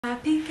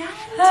Happy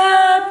Galentine!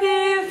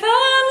 Happy Valentine!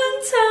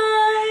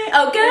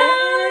 Oh,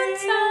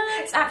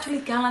 Galentine! It's actually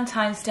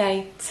Galentine's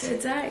Day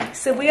Today.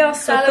 So we are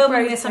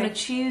Celebrating this on a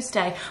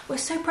Tuesday. We're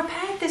so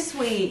prepared this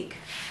week.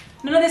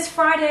 None of this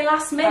Friday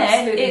last minute.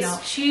 Absolutely it's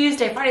not.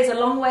 Tuesday. Friday's a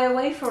long way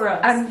away for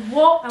us. And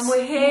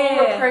we're here.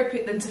 more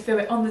appropriate than to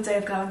film it on the day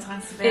of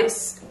Galentine's Day?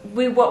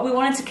 We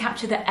wanted to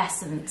capture the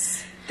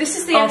essence. This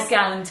is the of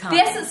Galentine's. The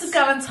essence of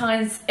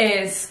Galentine's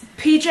is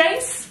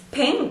PJs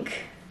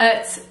Pink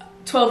at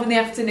 12 in the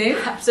afternoon.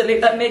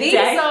 Absolutely, at midday.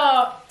 These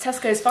are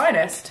Tesco's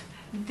finest.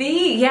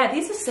 These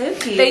are so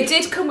cute. They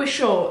did come with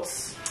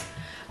shorts,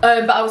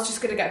 but I was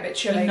just going to get a bit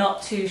chilly.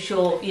 Not too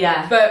short,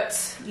 yeah.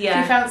 But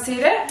yeah. you fancied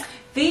it?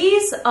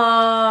 These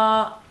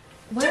are...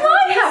 Do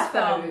I have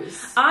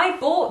those? I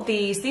bought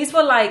these. These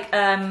were like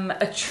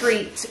a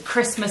treat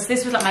Christmas.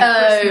 This was like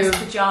my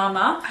Christmas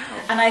pyjama.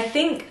 And I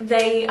think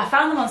I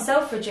found them on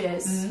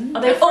Selfridges.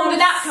 Are they from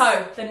the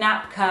Napco? The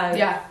Napco.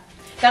 Yeah.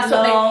 That's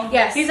what they,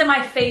 yes. These are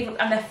my favourite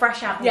and they're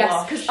fresh out the wash.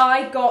 Yes, because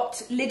I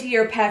got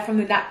Lydia a pair from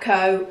the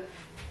Napco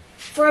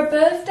for a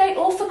birthday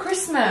or for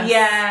Christmas.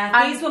 Yeah,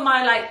 and these were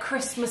my like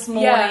Christmas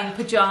morning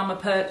pyjama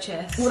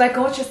purchase. Well, they're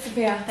gorgeous,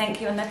 Sophia. Thank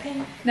you, and they're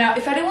pink. Now,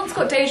 if anyone's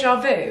got deja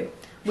vu,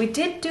 we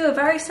did do a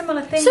very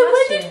similar thing so last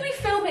when year. did we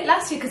film it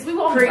last year? Because we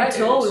were on the road.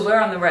 Pre-tour, we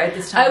were on the road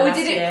this time. Oh, we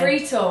did it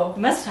pre-tour.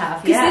 We must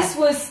have, yeah. Because this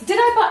was,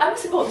 I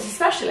must have bought this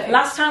especially.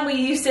 Last time we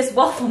used this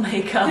waffle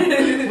maker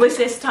was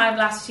this time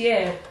last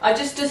year. I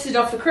just dusted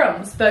off the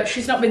crumbs, but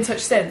she's not been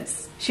touched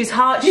since. She's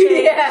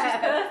heart-shaped. Yeah. She's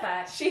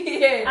perfect.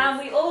 She is. And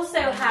we also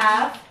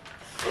have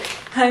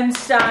home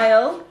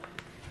style,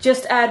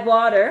 just add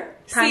water,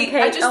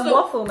 pancake and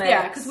waffle mix.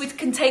 Yeah, because we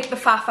can take the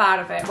faff out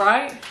of it,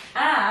 right?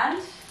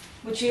 And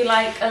would you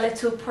like a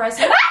little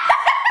present?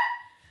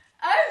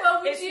 Oh,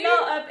 well, would it's you?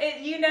 Not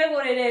you know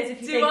what it is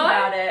if you think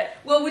about it.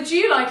 Well, would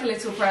you like a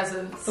little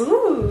present?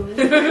 Ooh.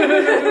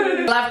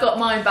 Well, I've got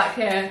mine back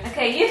here.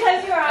 Okay, you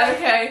close your eyes.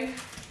 Okay.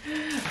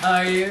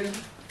 Are you?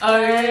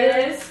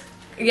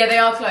 Yeah, they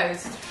are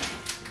closed.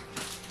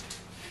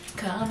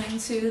 Coming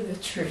to the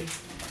tree.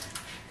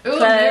 Ooh,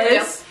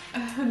 Close.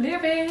 I'm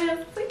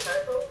nervous.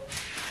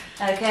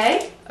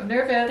 Okay. I'm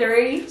nervous.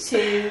 3,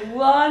 2,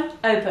 1,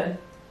 open.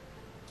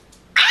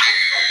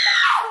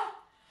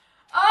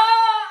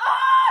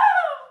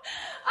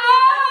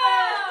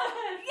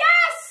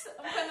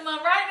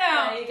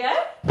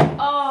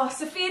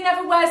 Sophia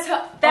never wears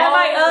her. They're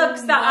my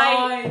Uggs that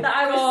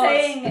I was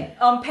saying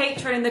on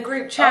Patreon in the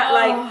group chat,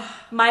 like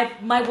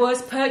my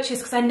worst purchase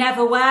because I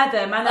never wear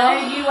them, and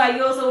I know you wear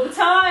yours all the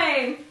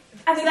time.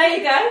 And so there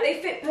you go.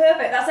 They fit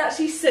perfect. That's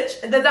actually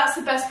that's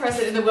the best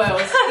present in the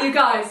world, you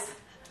guys.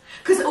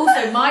 Because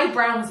also my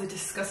browns are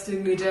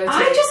disgustingly dirty.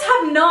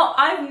 I'm not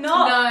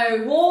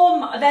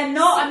warm. They're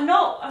not. I'm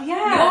not.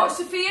 Yeah.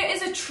 Sophia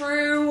is a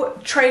true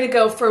trainer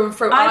girl through and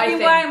through. I've been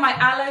wearing my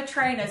aloe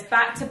trainers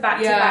back to back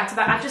to back to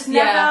back. I've just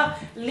never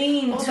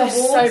leaned towards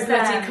them. They're so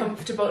bloody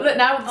comfortable. Look,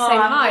 now we're the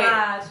same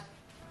height.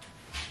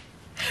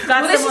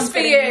 Glad this is for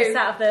you.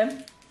 Out of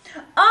them.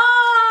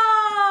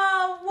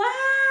 Oh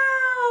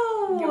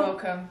wow! You're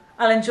welcome.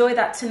 I'll enjoy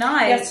that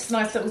tonight. Yes, it's a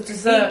nice little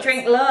dessert. Eat,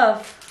 drink,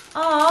 love.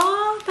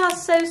 Oh,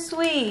 that's so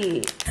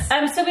sweet.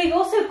 So we've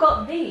also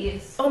got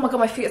these. Oh my god,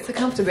 my feet are so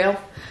comfortable.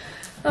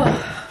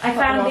 Oh, I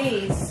found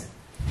these.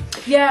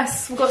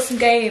 Yes, we've got some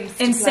games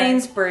in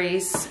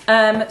Sainsbury's.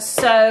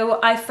 So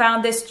I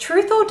found this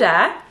Truth or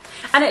Dare,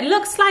 and it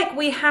looks like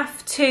we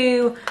have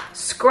to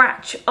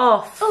scratch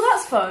off. Oh,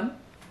 that's fun.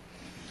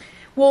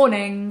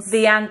 Warnings.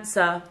 The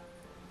answer.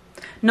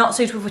 Not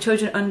suitable for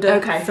children under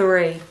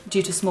 3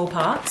 due to small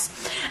parts.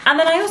 And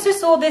then I also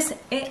saw this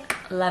ick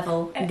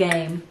level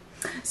game.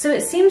 So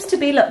it seems to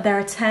be, look, there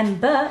are 10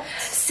 butts.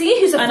 See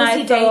who's a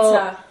fuzzy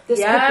data. This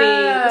could be,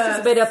 this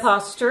is a bit up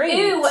our street.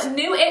 Ew,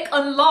 new ick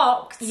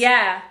unlocked.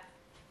 Yeah.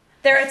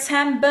 There are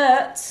 10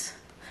 butts.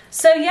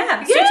 So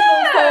yeah,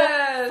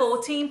 suitable for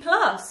 14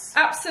 plus.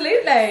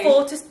 Absolutely.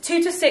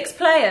 2 to 6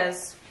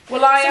 players.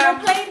 Well, so we're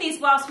playing these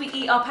whilst we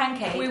eat our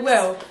pancakes. We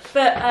will.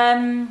 But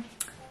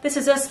this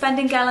is us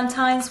spending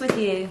Galentine's with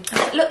you.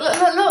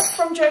 Look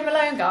from Joe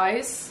Malone,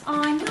 guys.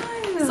 Oh, I know.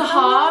 It's a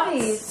heart.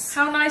 Nice.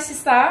 How nice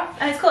is that?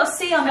 And it's got a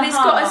C on the heart. And it's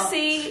got a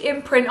C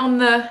imprint on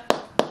the.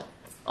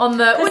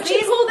 What do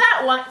you call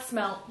that? Wax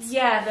melt.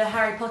 Yeah, the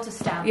Harry Potter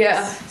stamps.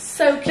 Yeah,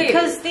 so cute.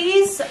 Because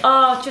these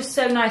are just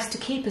so nice to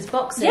keep as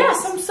boxes.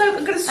 Yes,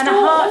 I'm going to store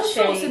all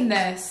sorts in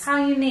this. How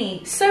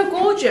unique. So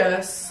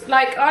gorgeous.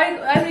 Like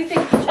I only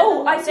think.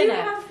 Oh, I do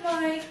have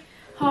my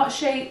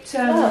heart-shaped.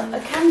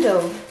 A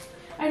candle.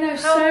 I know,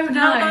 so nice.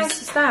 How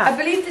nice is that? I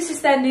believe this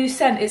is their new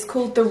scent. It's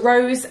called the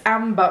Rose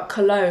Amber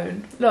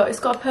Cologne. Look, it's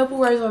got a purple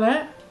rose on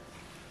it.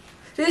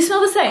 Do they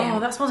smell the same? Oh,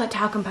 that smells like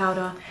talcum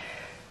powder.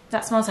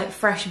 That smells like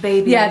fresh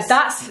babies. Yeah,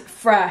 that's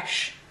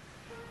fresh.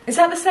 Is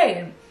that the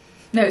same?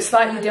 No, it's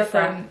slightly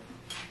different.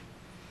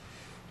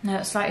 No,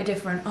 it's slightly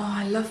different. Oh,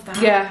 I love that.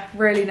 Yeah,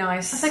 really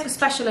nice. It's like a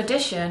special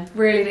edition.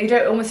 Really,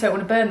 you almost don't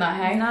want to burn that,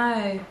 hey?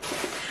 No.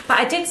 But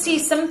I did see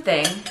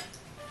something.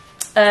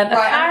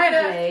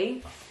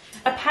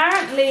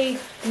 Apparently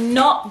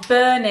not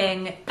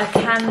burning a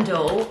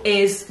candle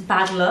is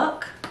bad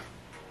luck.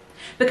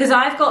 Because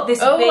I've got this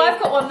big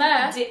I've got one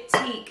there.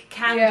 diptyque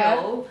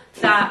candle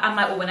that I'm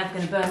like, oh, we're never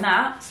going to burn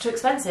that. It's too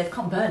expensive.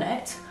 Can't burn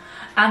it.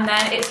 And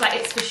then it's like,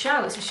 it's for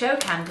show. It's a show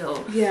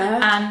candle. Yeah.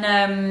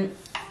 And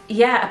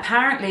yeah,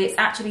 apparently it's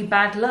actually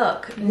bad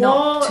luck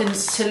not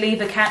to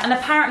leave a candle. And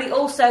apparently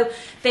also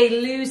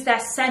they lose their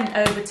scent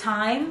over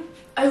time.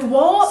 Oh,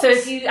 what? So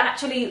if you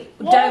actually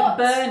don't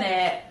burn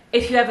it,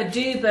 if you ever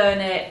do burn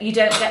it, you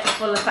don't get the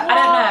full effect. I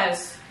don't know.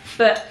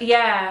 But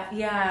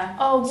yeah.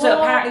 Oh, what? So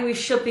apparently we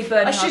should be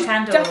burning our candles.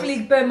 I should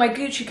definitely burn my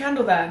Gucci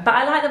candle then. But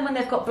I like them when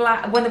they've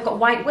got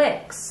white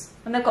wicks.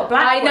 When they've got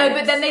black wicks. I know,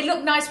 but then they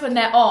look nice when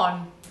they're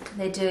on.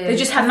 They do. They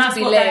just have to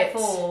be lit.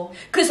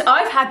 Because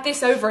I've had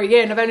this over a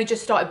year and I've only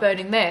just started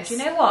burning this. Do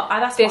you know what?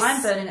 That's what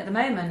I'm burning at the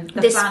moment.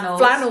 The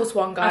flannels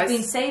one, guys. I've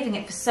been saving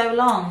it for so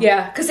long.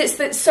 Yeah, because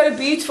it's so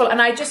beautiful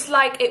and I just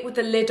like it with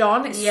the lid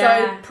on. It's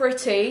so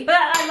pretty. But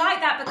I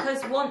like that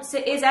because once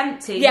it is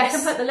empty, you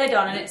can put the lid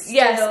on and it's still...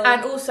 Yes,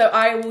 and also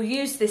I will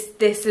use this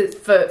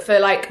for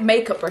like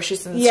makeup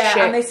brushes and shit.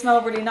 Yeah, and they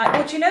smell really nice.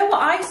 Well, do you know what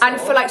I saw?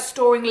 And for like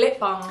storing lip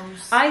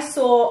balms. I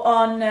saw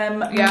on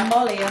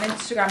Molly on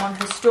Instagram on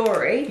her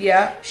story.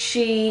 Yeah.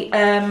 She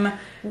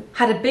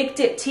had a big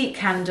diptyque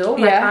candle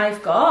like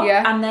I've got.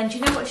 Yeah. And then do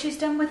you know what she's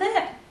done with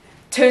it?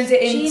 Turns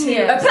it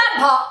into a plant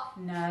pot.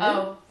 No.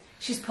 Oh.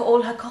 She's put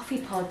all her coffee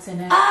pods in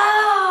it.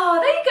 Oh,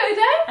 there you go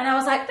then. And I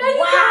was like,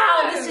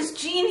 wow, this is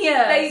genius.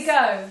 There you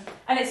go.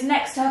 And it's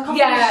next to her coffee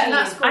machine. Yeah, and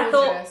that's gorgeous. I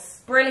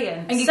thought,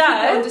 brilliant. And you keep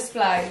it on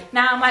display.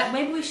 Now I'm like,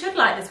 maybe we should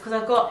like this because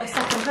I've got a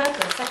second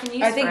purpose, second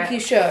use I think you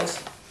should.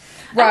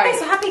 Right. Okay,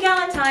 so happy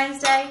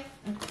Galentine's Day.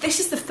 This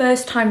is the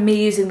first time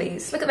me using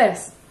these. Look at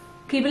this.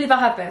 Can you believe I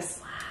had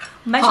this?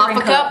 Measuring half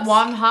a cup,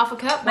 half a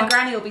cup. My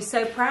granny will be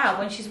so proud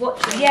when she's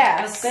watching.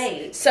 Yes.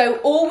 So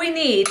all we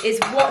need is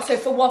so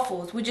for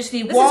waffles, we just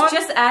need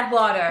just add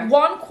water.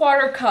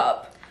 1/4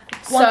 cup.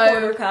 One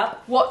quarter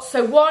cup.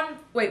 So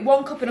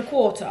 1 cup and a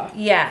quarter.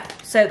 Yeah.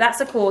 So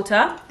that's a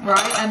quarter.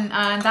 Right,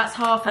 and that's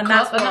half a cup, and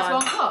that's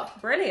 1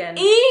 cup. Brilliant.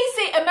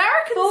 Easy.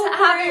 Americans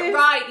have it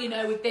right, you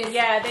know, with this.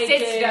 Yeah, they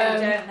do,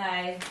 don't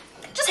they?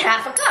 Just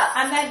half a cup.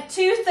 And then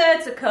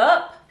 2/3 a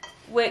cup,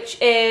 which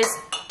is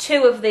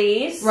 2 of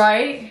these.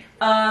 Right.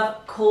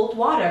 Of cold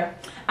water.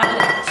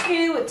 And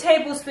 2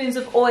 tablespoons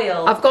of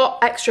oil. I've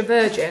got extra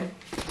virgin.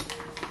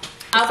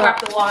 I'll grab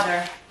the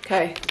water.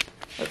 Okay.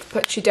 Let's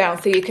put you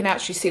down so you can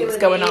actually see what's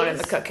going on in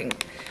the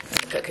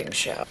cooking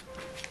show.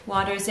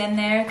 Water's in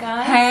there,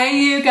 guys. Hey,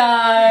 you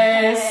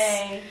guys.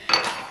 Hey.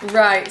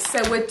 Right,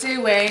 so we're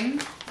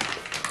doing...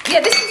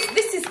 Yeah,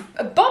 this is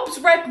Bob's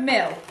Red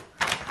Mill.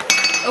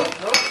 Oh.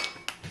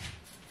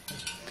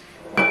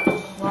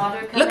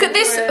 Look at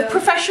this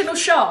professional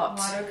shot.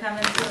 Water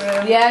coming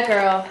through. Yeah,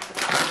 girl.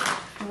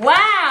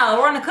 Wow,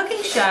 we're on a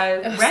cooking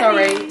show. Oh,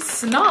 sorry,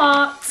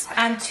 snot.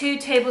 And 2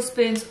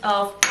 tablespoons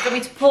of... Do you want me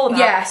to pour that?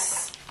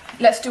 Yes.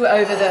 Let's do it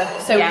over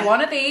So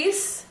one of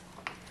these.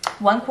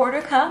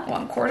 1/4 cup.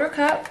 1/4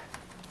 cup.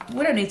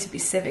 We don't need to be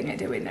sieving it,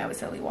 do we? No,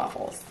 it's only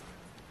waffles.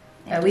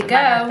 There we go.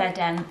 They're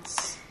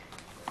dense.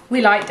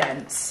 We like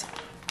dense.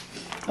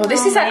 Oh,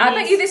 this is. I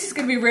bet you this is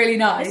going to be really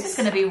nice. This is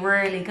going to be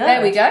really good.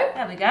 There we go.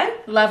 There we go.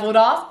 Leveled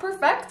off.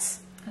 Perfect.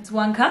 That's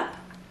 1 cup.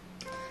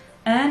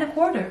 And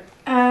 1/4.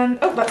 And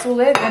oh, that's all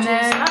in. And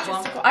then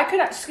I could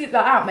actually scoop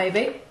that out,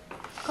 maybe.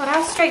 God,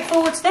 how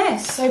straightforward's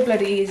this? So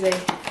bloody easy.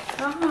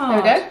 God. There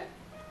we go.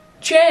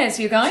 Cheers,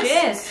 you guys.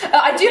 Cheers.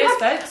 I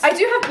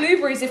do have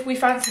blueberries if we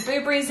fancy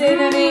blueberries in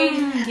any.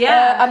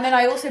 Yeah. And then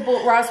I also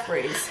bought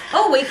raspberries.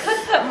 Oh, we could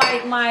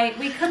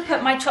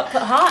put my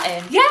chocolate heart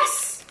in.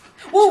 Yes.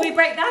 Well, should we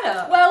break that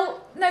up?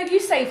 Well, no, you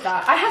save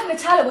that. I have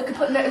Nutella. We could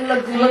put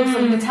lugs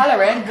of Nutella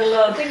in.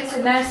 I think it's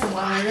in there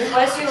somewhere. Maybe.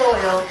 Where's your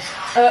oil?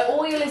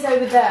 Oil is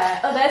over there.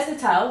 Oh, there's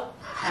Nutella.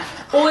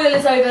 Oil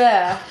is over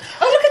there.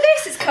 Oh, look at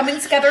this. It's coming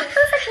together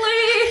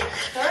perfectly.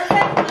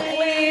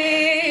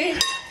 Perfectly.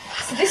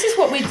 So this is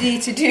what we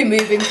need to do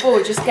moving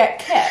forward. Just get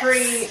kits.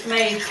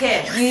 Pre-made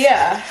kits.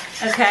 Yeah.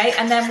 Okay,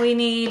 and then we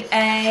need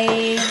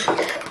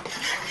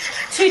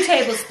 2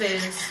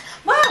 tablespoons.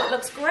 Wow, it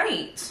looks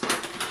great.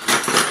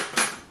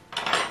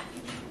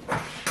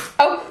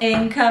 Oh,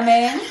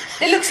 incoming.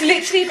 It looks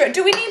literally, but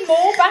do we need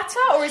more batter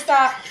or is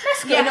that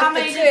how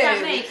many does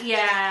that make?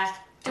 Yeah.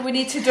 Do we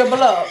need to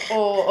double up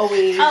or are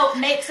we? Oh,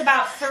 makes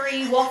about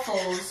 3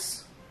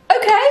 waffles.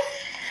 Okay.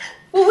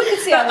 Well, we can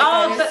see how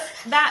it goes.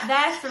 But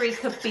their 3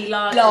 could be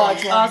large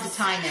ones. Ours are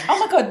tiny. Oh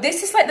my god,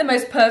 this is like the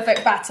most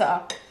perfect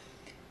batter.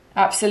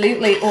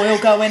 Absolutely, oil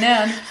going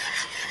in.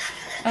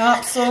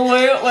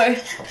 Absolutely.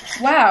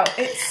 Wow,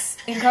 it's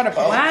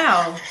incredible.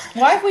 Wow.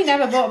 Why have we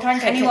never bought a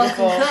pancake Anyone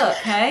before? can cook,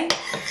 hey?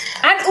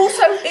 And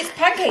also, it's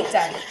pancake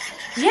day.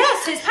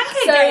 Yes, it's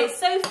pancake day. It's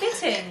so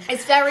fitting.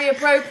 It's very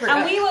appropriate.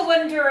 And we were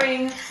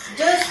wondering,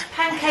 does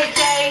pancake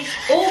day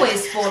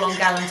always fall on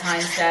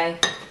Galentine's Day?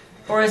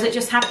 Or has it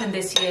just happened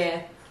this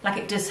year? Like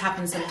it does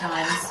happen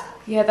sometimes.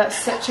 Yeah, that's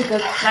such a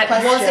good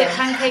question. Was it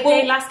pancake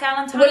day last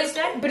Galentine's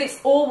Day? But it's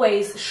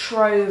always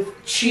Shrove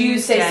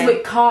Tuesday, so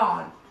it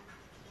can't.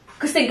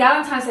 Because then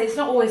Galentine's Day, it's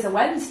not always a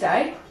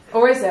Wednesday.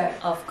 Or is it?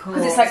 Of course.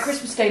 Because it's like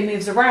Christmas Day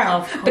moves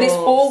around. But it's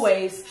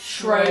always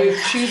Shrove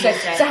Tuesday.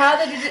 So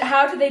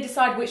how do they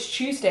decide which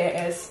Tuesday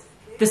it is?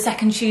 The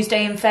second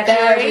Tuesday in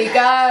February. There we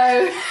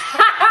go.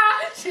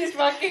 She's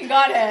fucking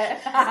got it.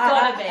 It's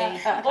gotta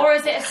be. Or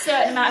is it a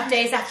certain amount of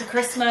days after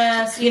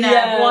Christmas? You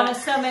know, one or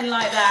something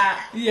like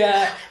that.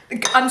 Yeah.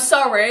 I'm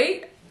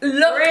sorry.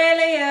 Look.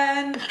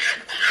 Brilliant.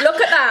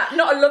 Look at that.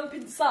 Not a lump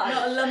inside.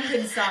 Not a lump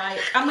inside.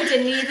 And we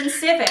didn't even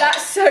sieve it.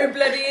 That's so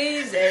bloody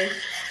easy.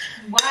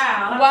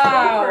 Wow.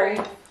 Wow.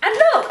 And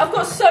look, I've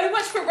got so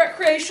much for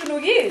recreational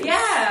use.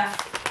 Yeah.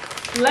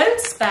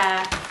 Loads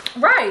spare.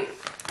 Right.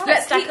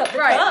 Let's stack up the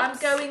right,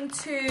 cups. I'm going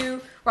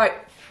to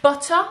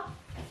butter.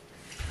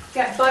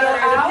 Get butter Butter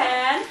out. in a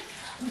pan.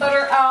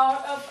 Butter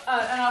out of,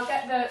 and I'll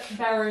get the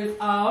berries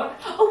out.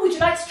 Oh, would you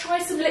like to try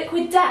some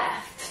liquid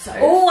death? So,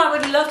 Oh, I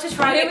would love to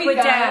try liquid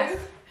death.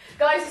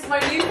 Guys, it's my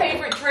new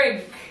favourite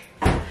drink.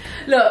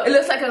 Look, it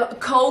looks like a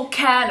cold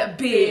can of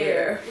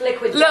beer.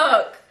 Liquid death.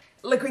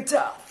 Look, liquid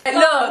death.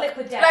 Look,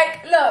 liquid death.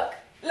 Like,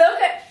 look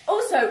at.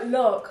 Also,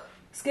 look,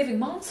 it's giving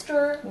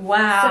Monster.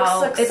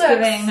 Wow, Suck, it's suck.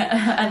 giving,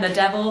 and the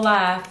devil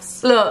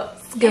laughs. Look,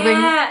 it's giving.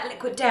 Yeah,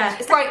 liquid death.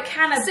 It's like a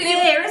can of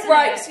beer, isn't it?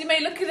 Right, so you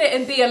may look at it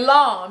and be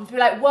alarmed, be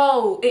like,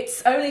 whoa,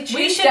 it's only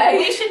Tuesday.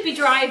 We should be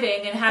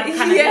driving and have a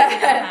can of beer in our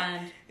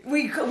hand.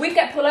 We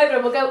get pulled over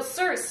and we'll go,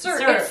 sir,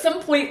 it's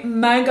simply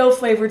mango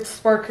flavoured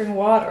sparkling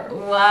water.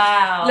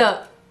 Wow.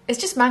 Look, it's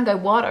just mango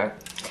water.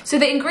 So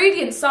the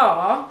ingredients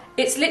are,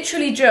 it's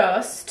literally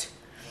just,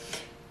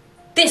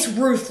 this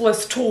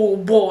ruthless tall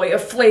boy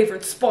of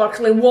flavoured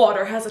sparkling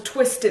water has a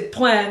twisted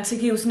plan to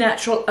use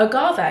natural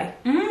agave.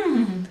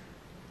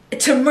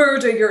 To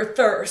murder your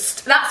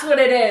thirst. That's what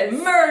it is.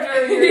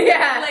 Murder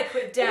your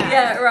liquid death.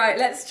 Yeah, right,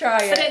 let's try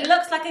it. But it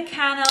looks like a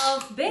can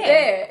of beer.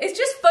 Yeah, it's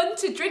just fun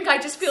to drink. I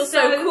just feel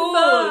so cool.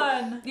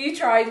 Fun. You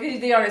try, you do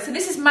the honours. So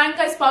this is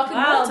mango sparkling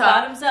water.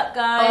 Bottoms up,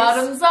 guys.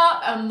 Bottoms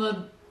up and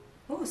the...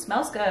 Oh,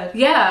 smells good.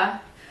 Yeah.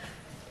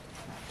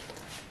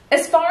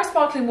 As far as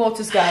sparkling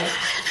waters go.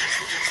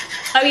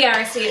 Oh yeah,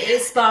 I see it.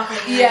 It's sparkling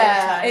water.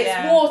 Yeah,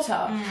 it's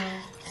water.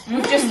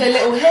 With just a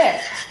little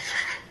hit.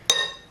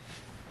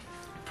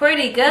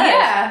 Pretty good.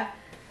 Yeah.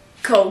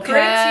 Cold Pretty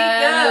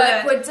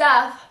good. Liquid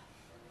death.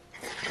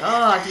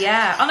 God,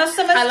 yeah. On a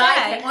summer's day. I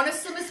like it. On a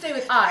summer's day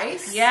with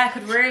ice. Yeah, I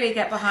could really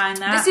get behind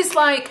that. This is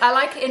like, I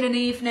like it in an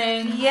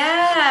evening.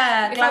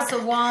 Yeah. Glass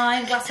of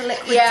wine, glass of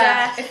liquid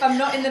death. If I'm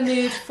not in the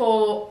mood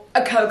for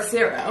a Coke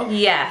Zero.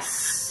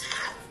 Yes.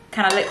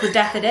 Kind of liquid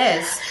death it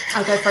is.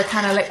 I'll go for a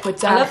can of liquid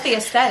death. I love the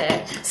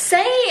aesthetic.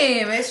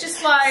 Same. It's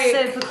just like...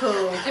 Super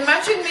cool.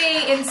 Imagine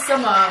me in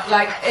summer,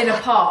 like in a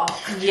park.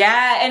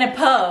 Yeah, in a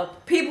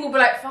pub. People will be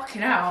like,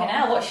 fucking hell. Fucking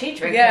hell, what's she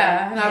drinking?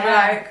 Yeah, and I'll be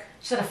like...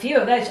 She's had a few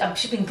of those.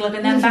 She's been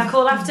glugging them back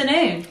all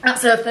afternoon.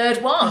 That's her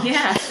third one.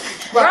 Yeah.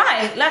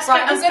 Right, let's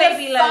get this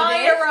baby loaded.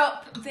 Fire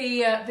up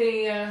the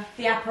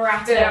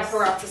apparatus. The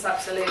apparatus,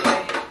 absolutely.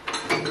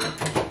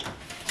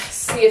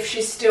 See if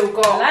she's still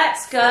got...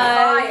 Let's go.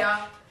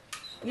 Fire.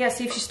 Yeah,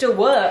 see if she still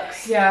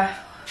works. Yeah.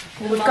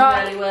 We've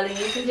got really, Willie,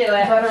 you can do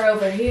it. Butter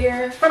over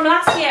here. From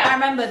last year, I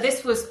remember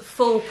this was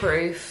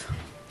foolproof.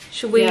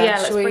 Should we? Yeah,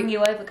 let's bring you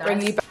over, guys.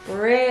 Bring you back.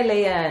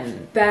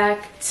 Brilliant.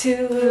 Back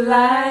to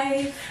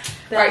life.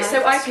 Right,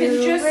 so I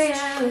can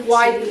just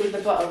wipe it with the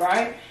butter,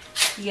 right?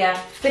 Yeah.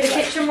 Bit of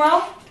kitchen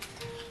roll.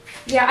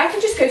 Yeah, I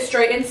can just go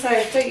straight in. So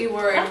don't you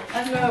worry.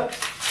 Oh, look,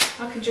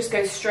 I can just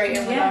go straight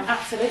in. Yeah,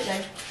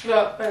 absolutely.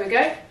 Look, there we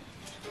go.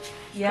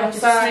 Yeah,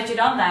 just smidge it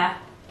on there.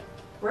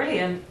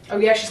 Brilliant. Oh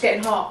yeah, she's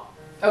getting hot.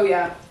 Oh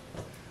yeah.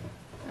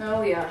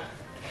 Oh yeah.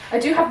 I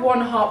do have one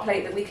hot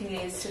plate that we can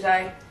use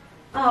today.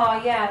 Oh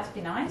yeah, that'd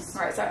be nice.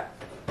 Right, so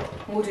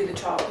we'll do the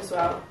top as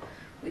well.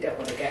 We don't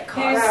want to get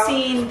caught out. Who's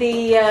seen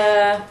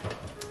the,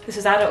 this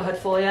is adulthood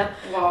for you,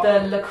 what?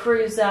 The Le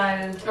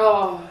Creuset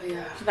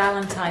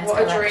Valentine's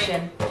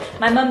collection.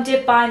 My mum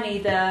did buy me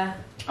the...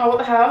 Oh, what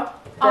the hell?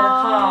 The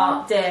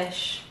heart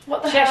dish.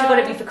 What the She actually got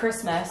it me for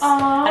Christmas.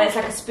 And it's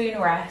like a spoon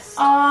rest.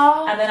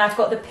 And then I've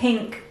got the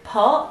pink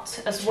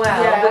pot as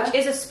well, which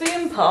is a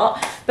spoon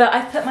pot, but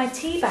I've put my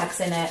tea bags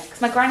in it because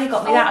my granny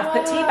got me that. I've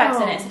put tea bags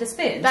in it instead of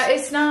spoons. That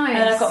is nice. And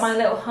then I've got my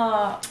little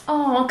heart.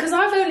 Oh, because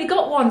I've only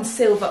got one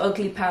silver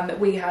ugly pan that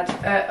we had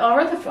at our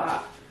other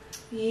flat.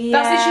 Yeah.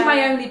 That's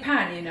literally my only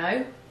pan, you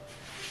know.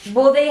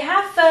 Well, they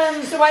have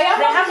so I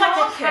have like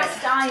a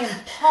cast iron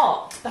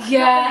pot. But I'm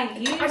not gonna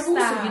use also,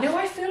 that. you know,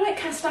 I feel like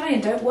cast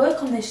iron don't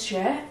work on this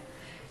shit.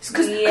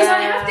 Because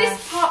I have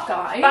this pot,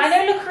 guys. But I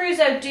know Le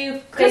Creuset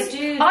do.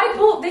 I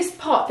bought this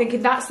pot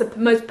thinking that's the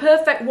most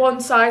perfect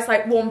one size,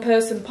 like one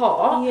person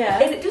pot.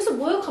 Yeah. And it doesn't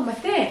work on my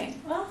thing.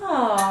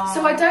 Oh.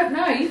 So I don't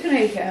know. You can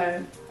make it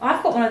home.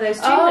 I've got one of those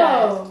too,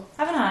 though.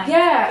 Haven't I?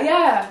 Yeah,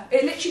 yeah.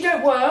 It literally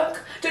don't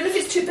work. Don't know if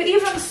it's too, but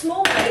even on a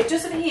small one, it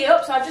doesn't heat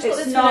up. So I just got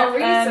this for no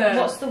reason.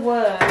 What's the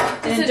word?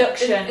 An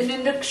induction. An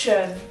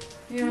induction.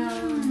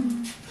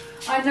 Yeah.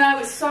 I know,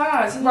 it's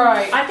sad.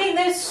 Right. I think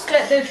those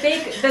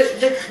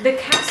the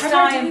cast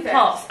iron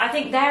pots. I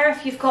think there,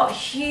 if you've got a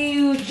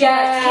huge kitchen,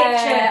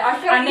 I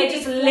feel and they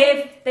just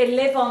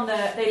live on the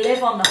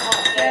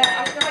hot.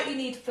 Yeah, I feel like you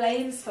need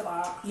flames for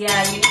that.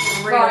 Yeah, you need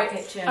a real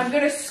kitchen. I'm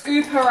gonna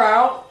scoop her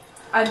out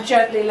and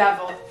gently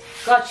level.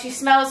 God, she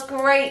smells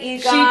great, you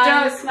guys. She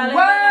does. Smelling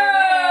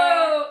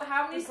Whoa!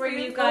 How many bring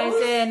you spoonfuls?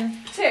 guys in.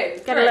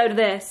 2. Get a load of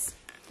this.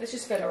 Let's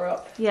just fill her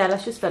up. Yeah,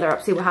 let's just fill her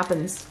up. See what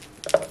happens.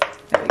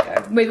 There we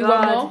go. Maybe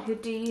one more. Who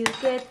do you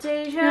get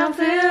deja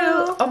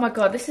vu? Oh my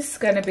god, this is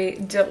gonna be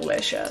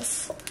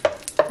delicious.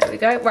 There we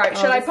go. Right,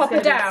 shall I pop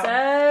it down?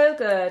 So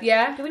good.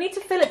 Yeah. Do we need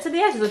to fill it to the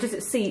edges or does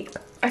it seep?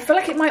 I feel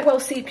like it might well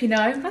seep, you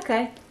know.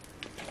 Okay.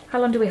 How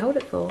long do we hold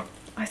it for?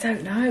 I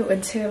don't know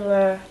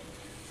until.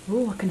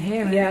 Oh, I can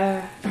hear it.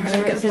 Yeah. Right,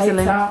 it's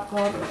sizzling. God,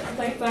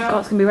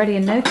 it's gonna be ready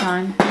in no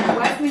time.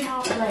 Where's my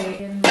half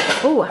plate?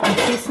 Oh, I can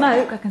see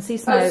smoke. I can see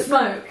smoke. Oh,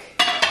 smoke.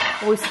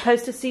 Are we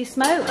supposed to see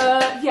smoke?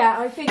 Yeah,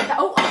 I think that.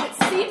 Oh, it's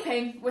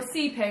seeping. We're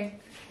seeping.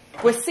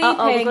 We're seeping.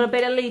 Uh-oh, we've got a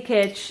bit of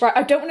leakage. Right,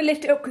 I don't want to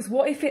lift it up because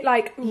what if it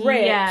like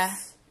rips? Yeah.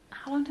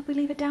 How long did we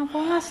leave it down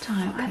for last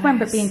time? I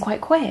remember it being quite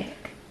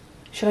quick.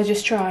 Should I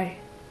just try?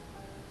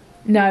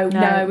 No,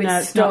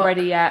 it's not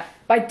ready yet.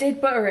 I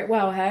did butter it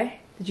well, hey?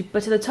 Did you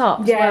butter the top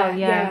as Yeah, well?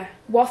 Yeah.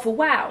 Waffle,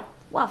 wow.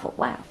 Waffle,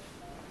 wow.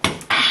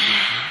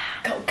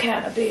 Cold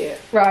can of beer.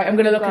 Right, I'm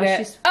gonna look at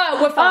it. Oh,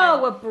 we're fine.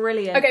 Oh, we're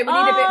brilliant. Okay, we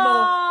need a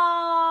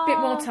bit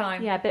more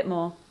time. Yeah, a bit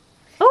more.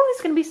 Oh,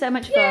 it's gonna be so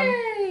much fun.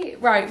 Yay!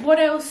 Right, what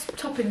else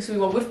toppings do we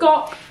want? We've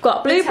got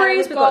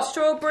blueberries, we've got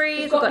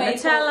strawberries, we've got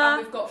Nutella.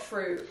 And we've got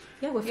fruit.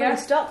 Yeah, we're fully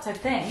stocked, I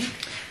think.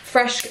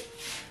 Fresh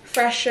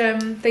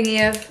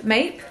thingy of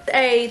mape.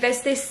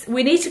 There's this.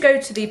 We need to go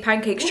to the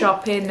pancake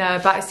shop in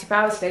Battersea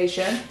Power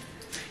Station.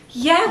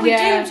 Yeah, we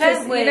do,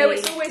 don't we? You know,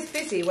 it's always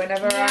busy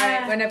whenever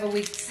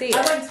we see it.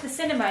 I went to the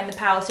cinema in the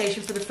power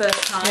station for the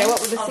first time. Yeah, what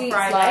were the seats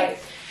like?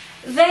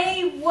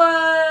 They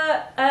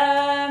were.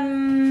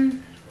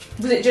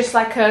 Was it just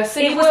like a?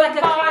 It was like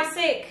a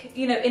classic,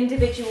 you know,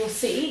 individual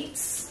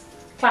seats,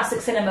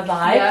 classic cinema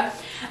vibe. Yeah.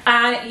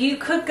 And you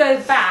could go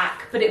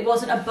back, but it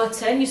wasn't a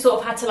button. You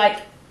sort of had to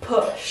like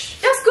push.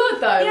 That's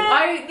good though. Yeah.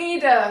 I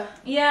need a.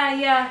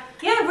 Yeah,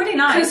 really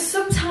nice. Because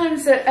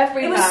sometimes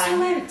every it was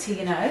so empty,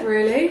 you know.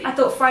 Really? I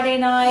thought Friday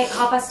night,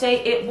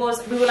 8:30. There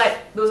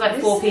was like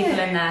 4 people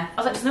in there. I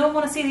was like, does no one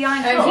want to see the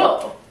Iron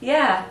Claw?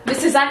 Yeah.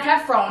 This is Zac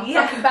Efron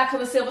fucking back on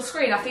the silver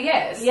screen after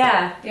years.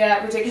 Yeah.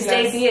 Yeah, ridiculous.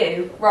 His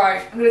debut.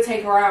 Right, I'm gonna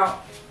take her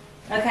out.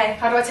 Okay.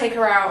 How do I take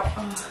her out?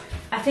 Oh.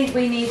 I think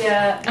we need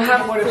a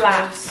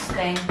flaps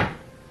thing.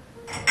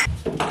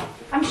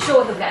 I'm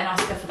sure he'll get an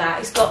Oscar for that.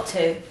 He's got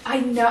to. I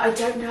know. I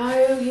don't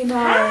know. You know.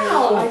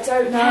 How? I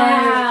don't know.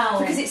 How?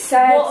 Because it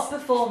said. What a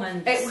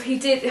performance. He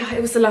did.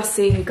 It was the last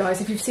scene, you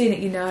guys. If you've seen it,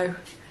 you know.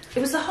 It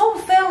was the whole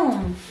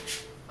film.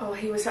 Oh,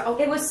 he was. Oh.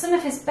 It was some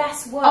of his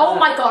best work. Oh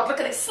my god! Look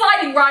at it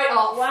sliding right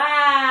off.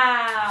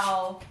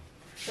 Wow.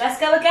 Let's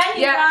go again,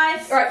 you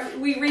guys. Right.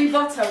 We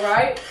re-butter,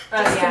 right?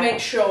 Just to make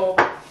sure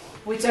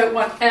we don't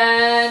want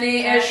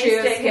any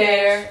issues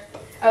here.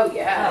 Oh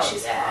yeah.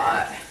 She's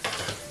hot.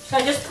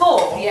 Should I just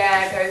pour?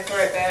 Yeah, go for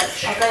it,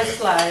 bitch. I'll go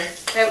slow.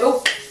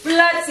 Oh,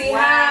 bloody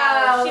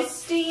hell. She's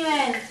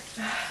steaming.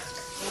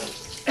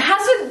 It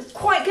hasn't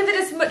quite given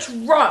as much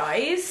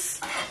rise.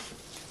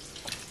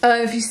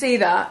 If you see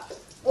that.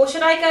 Or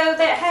should I go a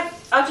bit heavy?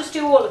 I'll just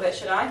do all of it,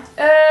 should I?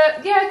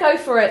 Yeah, go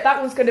for it.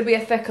 That one's going to be a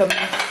thick one.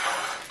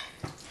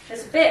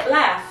 There's a bit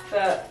left,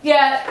 but...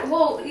 Yeah,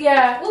 well, we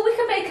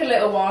can make a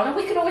little one. And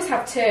we can always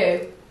have 2.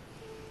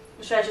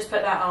 Or should I just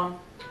put that on?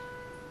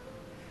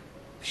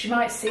 She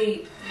might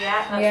seep.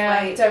 Yeah, let's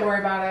wait. Don't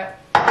worry about it.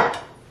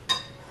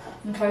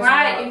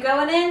 Right, you're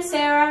going in,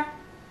 Sarah.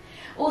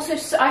 Also,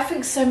 I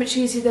think so much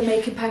easier than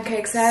making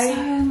pancakes, eh?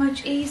 So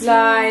much easier.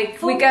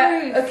 Like, we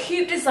get a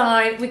cute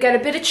design, we get a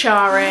bit of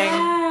charring.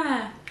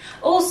 Yeah.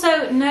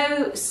 Also,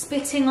 no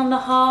spitting on the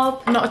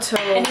hob. Not at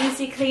all. An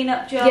easy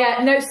clean-up job.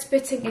 Yeah, no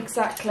spitting,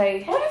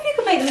 exactly. I wonder if you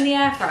could make them in the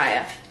air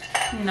fryer.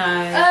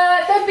 No.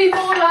 They'd be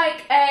more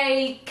like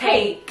a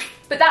cake.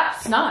 But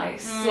that's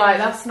nice. Like,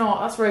 that's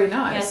really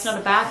nice. Yeah, it's not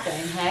a bad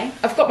thing, hey?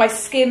 I've got my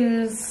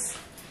Skims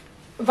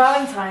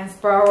Valentine's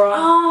bra on.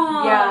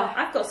 Oh, yeah.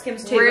 I've got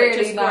Skims too, really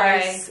but just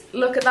nice. grey.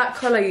 Look at that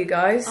colour, you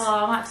guys. Oh,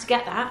 I might have to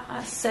get that.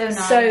 That's so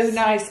nice. So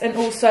nice, and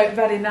also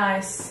very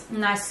nice.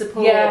 Nice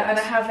support. Yeah, and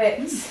I have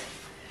it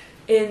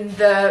in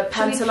the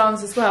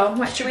pantaloons as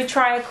well. Should we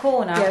try a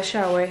corner? Yeah,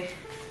 shall we?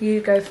 You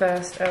go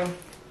first. Oh.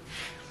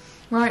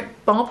 Right,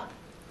 Bob.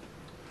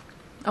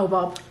 Oh,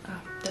 Bob.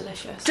 Oh,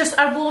 delicious. Just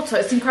add water,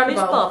 it's incredible.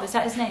 Who's Bob? Is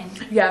that his name?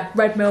 Yeah,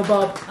 Red Mill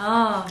Bob.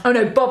 Oh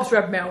no, Bob's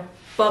Red Mill.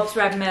 Bob's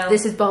Red Mill.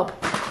 This is Bob.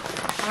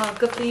 Oh,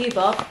 good for you,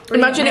 Bob.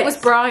 Imagine it was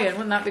Brian,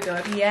 wouldn't that be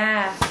good?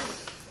 Yeah.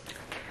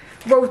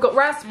 Well, we've got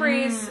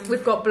raspberries,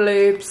 we've got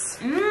bloobs.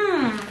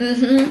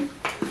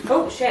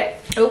 Oh, shit.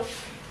 Oh.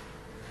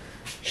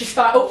 She's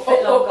fine.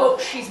 Oh,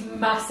 she's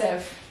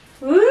massive.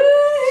 Woo!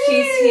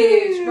 She's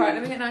huge. Right,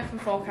 let me get a knife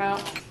and fork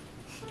out.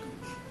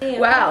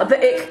 Wow, the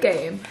ick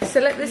game. So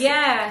let this.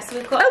 Yeah, so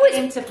we've got the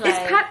interplay.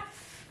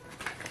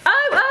 Oh,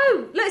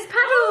 Oh, look, it's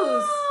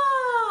paddles.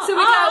 Oh, So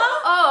we go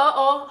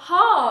or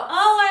heart.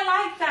 Oh, I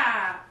like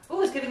that.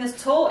 Oh, it's giving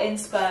us tour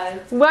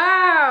inspo.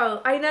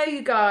 Wow, I know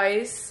you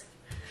guys.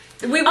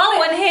 And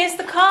here's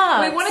the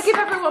cards. We want to give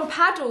everyone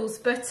paddles,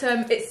 but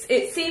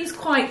it seems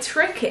quite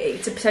tricky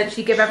to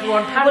potentially give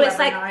everyone paddles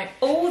every night.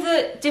 All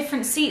the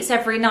different seats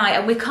every night,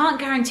 and we can't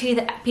guarantee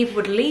that people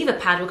would leave a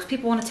paddle because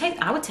people want to take.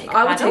 I would take.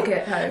 I would take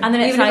it home, and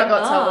then it's even like, if I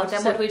got told.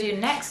 Then what do we do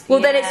next? Well,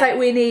 then it's like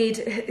we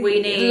need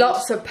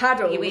lots of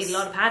paddles. You need a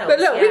lot of paddles. But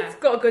look, we've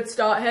got a good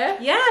start here.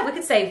 Yeah, we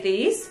could save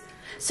these.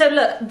 So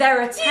look,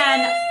 there are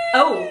 10.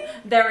 Oh,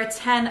 there are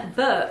 10,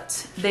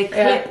 but they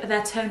clip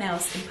their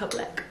toenails in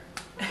public.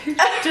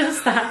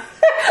 Just that.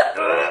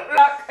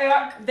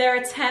 There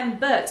are 10,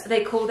 but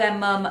they call their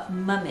mum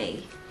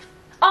mummy.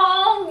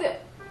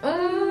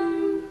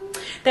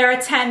 There are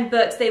 10,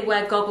 but they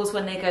wear goggles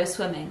when they go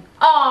swimming.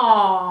 They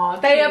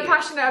are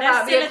passionate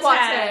about the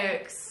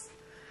aquatics.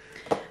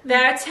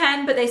 There are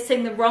 10, but they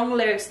sing the wrong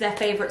lyrics to their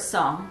favourite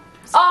song.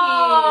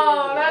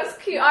 That's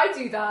cute. I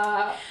do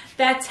that.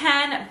 They're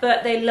 10,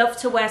 but they love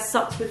to wear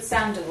socks with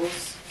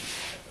sandals.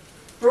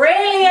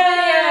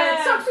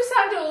 Brilliant! Socks with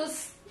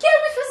sandals. Yeah,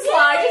 with a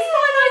slide. It's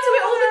fine. I do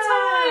it all the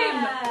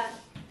time.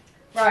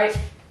 Right,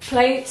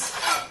 plate.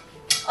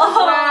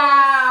 Oh,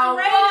 wow.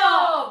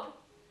 Bob.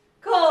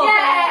 Cool.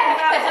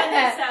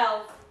 Yeah.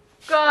 Yourself.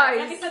 Guys.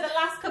 Let me put the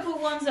last couple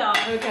ones on.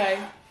 Okay.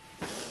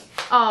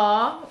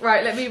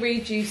 Right, let me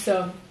read you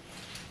some.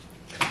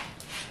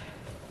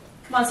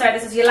 Come on, sorry,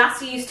 this is your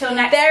last use till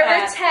next There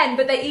are 10,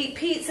 but they eat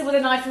pizza with a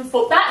knife and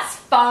fork. That's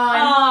fine.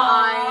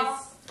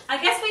 I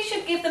guess we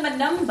should give them a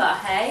number,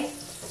 hey?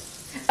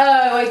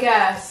 Oh, I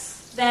guess.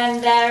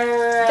 Then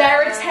there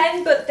are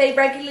 10, but they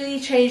regularly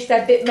change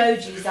their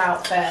Bitmojis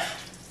outfit.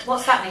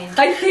 What's that mean?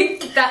 I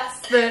think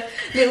that's the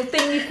little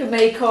thing you can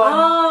make on.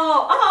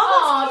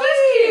 That's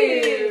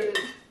cute.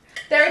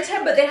 There are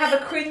 10, but they have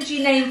a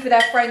cringy name for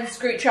their friend's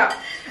group chat.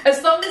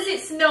 As long as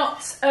it's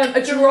not a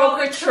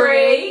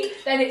derogatory,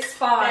 then it's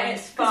fine.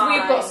 Because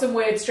we've got some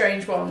weird,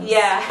 strange ones.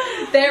 Yeah.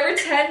 There are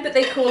 10, but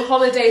they call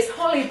holidays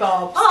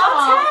hollybobs. 10.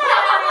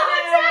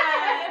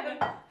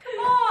 Come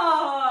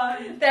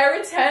on. There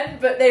are 10,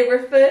 but they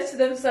refer to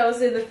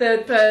themselves in the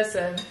third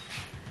person.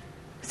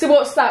 So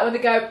what's that when they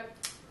go?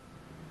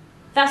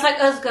 That's like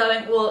us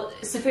going, well,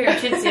 Sophia and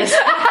Cinzia.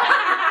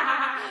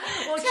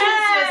 Well,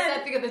 Cinzia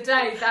said the other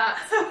day that.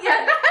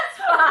 Yeah, that's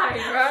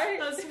fine, right?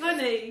 That's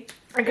funny.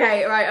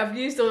 Okay, right, I've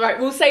used all right.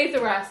 We'll save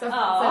the rest.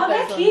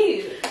 They're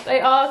cute.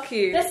 They are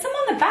cute. There's some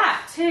on the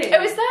back too.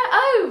 Oh, is there?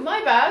 Oh,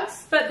 my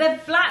bags. But they're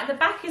black. The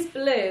back is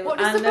blue. What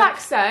does the black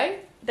say?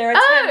 There are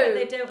 10, but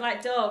they don't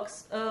like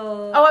dogs.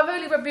 I've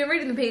only been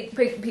reading the pink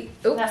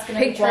That's gonna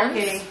be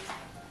tricky. Ones.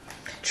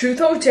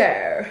 Truth or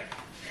dare?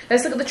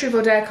 Let's look at the truth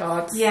or dare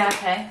cards. Yeah,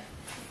 okay.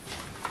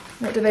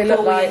 What do they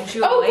look like?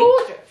 Enjoy. Oh,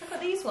 gorgeous. Look at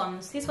these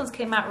ones. These ones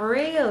came out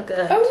real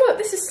good. Oh, look,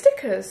 this is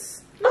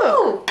stickers. Look.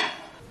 Oh,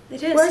 they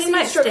don't Where's seem the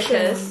like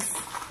instructions?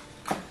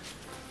 stickers.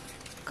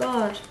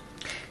 God.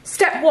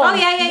 Step 1. Oh,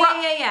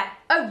 yeah.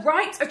 Oh,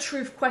 write a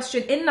truth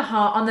question in the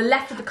heart on the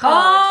left of the card.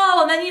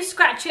 Oh, and then you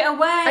scratch it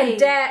away. And a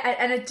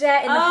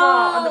dare in the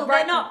heart on the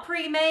right. They're not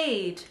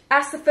pre-made.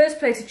 Ask the first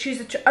player to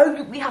choose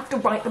we have to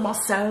write them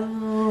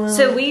ourselves.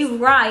 So we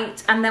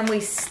write and then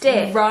we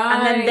stick. Right.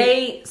 And then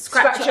they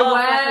scratch it off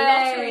away. like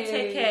a lottery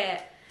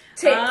ticket.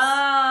 Tips.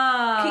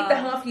 Oh. Keep the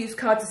half-used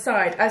cards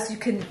aside as you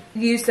can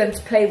use them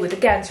to play with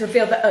again to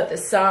reveal the other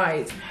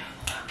side.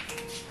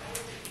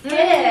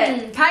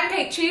 Yeah.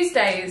 Pancake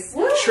Tuesdays.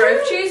 Woo.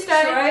 Shrove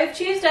Tuesday. Shrove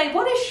Tuesday.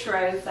 What is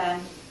Shrove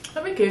then?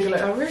 Let me Google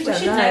it. I really don't know. We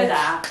should know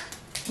that.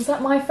 Is that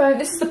my phone?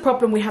 This is the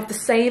problem. We have the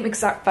same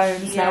exact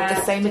phones now.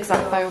 The same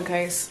exact phone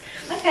case.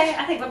 Okay,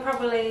 I think we're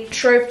probably...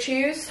 Shrove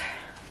Tues.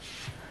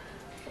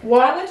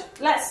 What?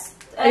 Let's...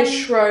 is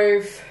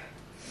Shrove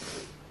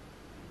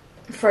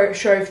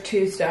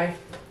Tuesday.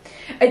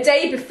 A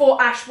day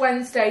before Ash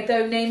Wednesday,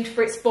 though named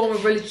for its form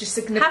of religious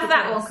significance. Have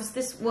that one, because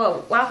this...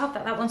 Whoa, I'll have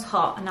that. That one's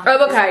hot. And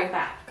okay.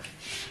 Back.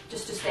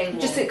 Just to stay warm.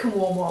 Just so it can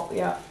warm up,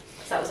 yeah.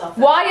 That was our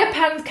Why are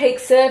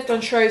pancakes served on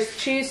Shrove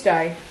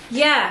Tuesday?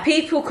 Yeah.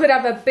 People could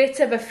have a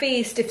bit of a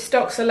feast if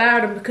stocks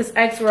allowed, and because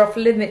eggs were off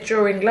limit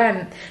during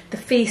Lent, the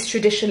feast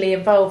traditionally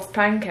involved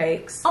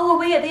pancakes. Oh, are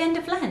we at the end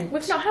of Lent?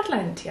 We've not had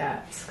Lent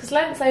yet, because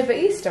Lent's over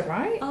Easter,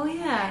 right? Oh,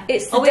 yeah.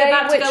 It's the day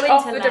which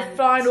offered a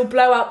final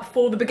blowout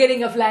before the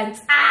beginning of Lent.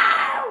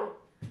 Ow!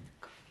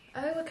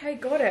 Oh, okay,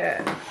 got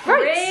it. Right.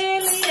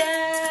 Brilliant.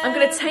 I'm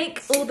going to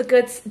take all the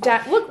goods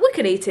down. We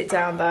can eat it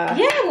down there.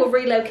 Yeah, we'll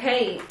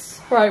relocate.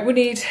 Right, we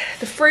need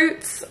the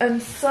fruits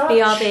and such.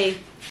 BRB.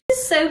 This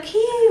is so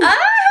cute.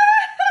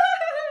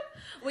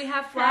 We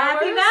have flowers.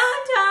 Happy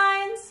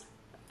Valentine's.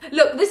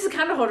 Look, this is a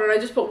candle holder and I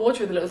just put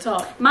water in the little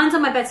top. Mine's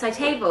on my bedside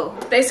table.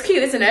 It's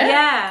cute, isn't it?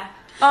 Yeah.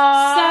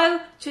 So,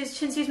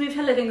 Cinzia's moved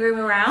her living room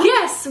around.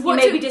 Yes. You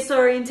may be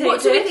disorientated.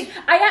 What do we think?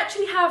 I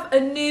actually have a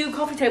new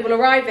coffee table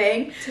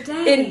arriving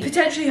today in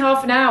potentially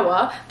half an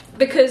hour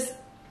because,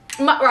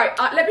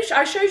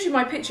 I showed you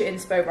my picture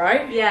inspo,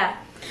 right? Yeah.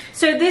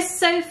 So this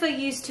sofa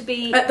used to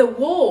be at the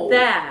wall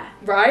there,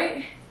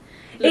 right?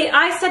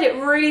 I said it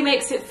really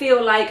makes it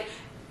feel like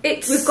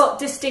we've got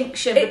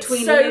distinction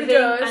between living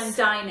and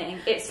dining.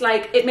 It's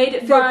like it made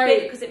it feel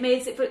big because it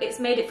made it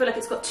feel like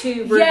it's got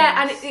 2 rooms.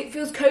 Yeah, and it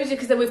feels cozy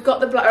because then we've got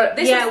the black.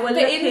 This is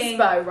the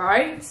inspo,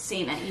 right?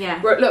 Seen it, yeah.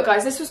 Look,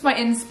 guys, this was my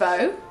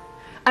inspo,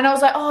 and I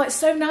was like, oh, it's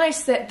so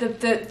nice that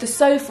the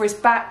sofa is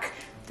back.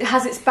 It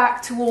has its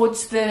back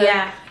towards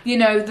the you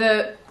know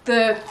the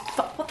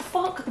what the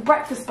fuck, the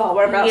breakfast bar,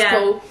 whatever that's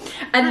called.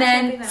 And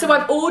then so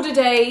I've ordered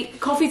a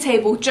coffee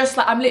table, just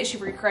like I'm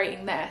literally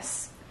recreating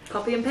this.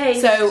 Copy and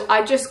paste. So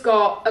I just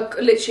got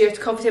literally a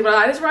coffee table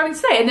and it's arriving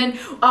today, and then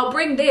I'll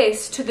bring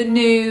this to the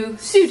new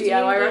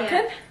studio. I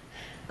reckon.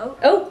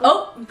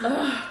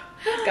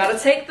 Gotta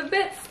take the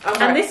bits.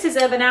 And this is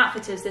Urban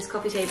Outfitters, this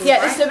coffee table.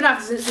 Yeah, this is Urban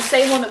Outfitters. It's the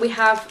same one that we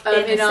have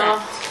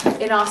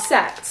in our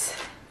set.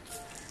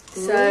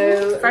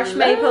 So fresh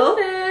maple.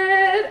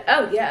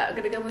 Oh yeah, I'm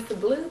gonna go with the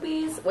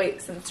blueberries. Wait,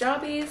 some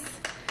strawberries.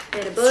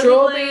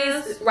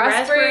 Strawberries,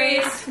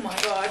 raspberries. Oh my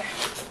god.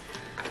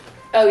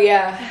 Oh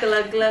yeah.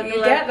 Glug, glug, you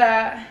glug. get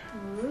that?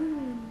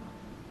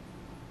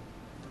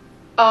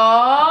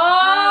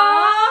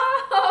 Oh.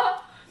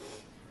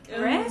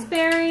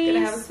 Raspberries.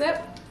 Gonna have a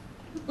sip.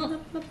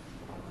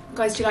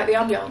 Guys, do you like the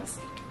ambiance?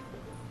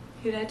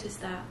 Who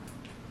noticed that?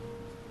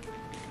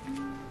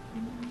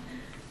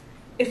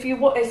 If you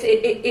want,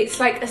 it's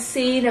like a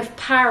scene of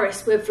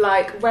Paris with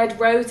like red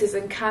roses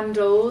and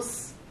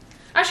candles.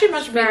 Actually,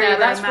 imagine being there.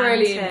 That's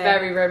really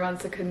very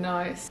romantic and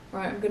nice.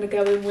 Right, I'm gonna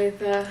go in with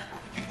the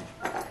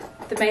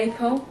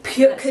maple,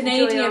 pure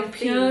Canadian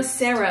pure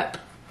syrup.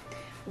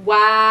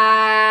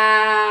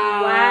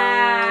 Wow!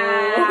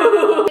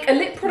 A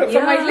lip product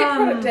from my lip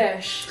product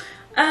dish.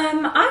 I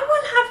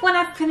will have when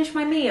I've finished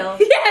my meal.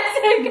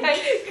 Yes,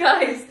 okay,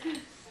 guys.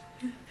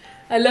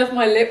 I love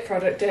my lip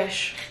product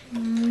dish.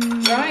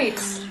 Right,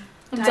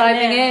 I'm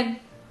diving in.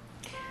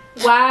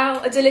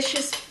 Wow, a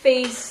delicious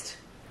feast.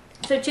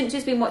 So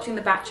Cinzia's been watching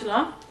The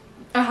Bachelor.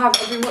 I have.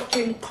 I've been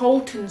watching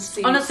Colton's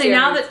series. Honestly,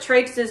 now that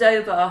Traitors is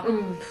over,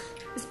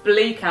 it's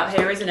bleak out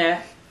here, isn't it?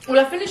 Well,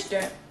 I finished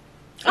it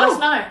last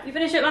night. You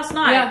finished it last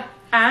night?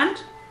 Yeah.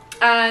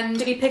 And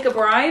did he pick a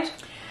bride?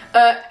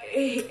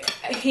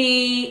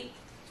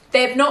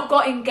 They've not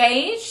got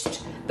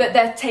engaged, but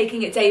they're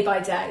taking it day by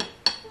day.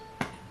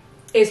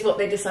 Is what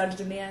they decided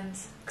in the end.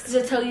 Because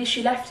I tell you,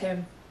 she left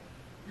him.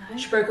 No.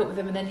 She broke up with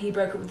him, and then he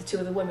broke up with the 2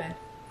 other women.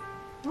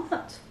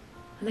 What?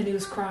 And then he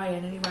was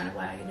crying, and he ran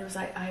away, and he was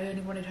like, I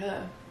only wanted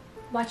her.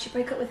 Why'd she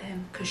break up with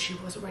him? Because she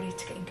wasn't ready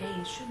to get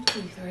engaged. She was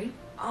 23.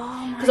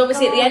 Oh my Because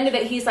obviously at the end of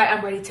it, he's like,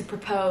 I'm ready to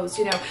propose,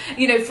 you know.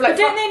 For like, but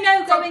don't they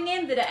know going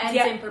in that it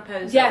ends in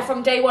proposal? Yeah,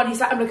 from day one, he's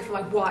like, I'm looking for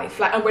my wife.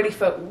 Like, I'm ready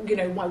for,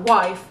 my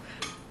wife.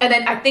 And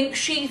then I think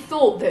she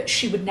thought that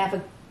she would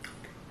never...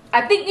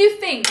 I think you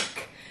think,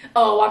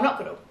 oh, I'm not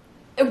going to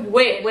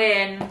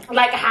win.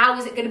 Like, how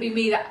is it going to be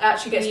me that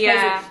actually gets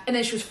proposed? And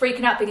then she was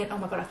freaking out thinking, oh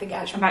my god, I think it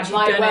actually might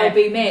well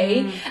be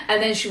me.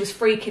 And then she was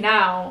freaking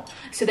out.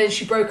 So then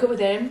she broke up with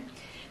him.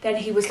 Then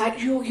he was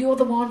like, you're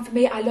the one for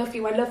me. I love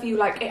you.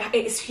 Like,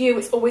 it's you.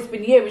 It's always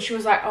been you. And she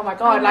was like, oh my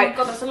god.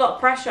 God, that's a lot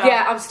of pressure.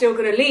 Yeah, I'm still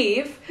going to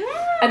leave.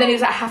 Yeah. And then he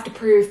was like, I have to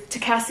prove to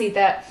Cassie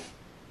that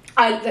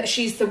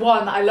she's the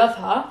one, that I love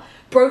her.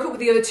 Broke up with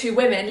the other 2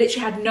 women.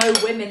 Literally had no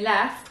women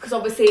left. Because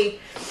obviously...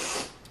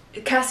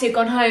 Cassie had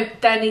gone home.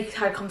 Then he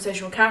had a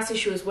conversation with Cassie.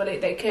 She was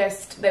willing. They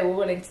kissed. They were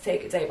willing to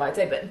take it day by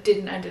day, but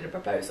didn't end in a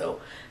proposal.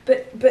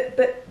 But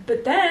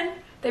then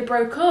they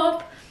broke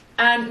up,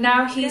 and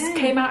now he's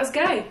came out as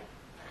gay.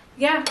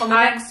 Yeah, on the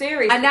next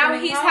series, and now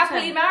he's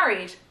happily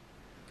married.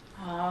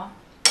 Aww.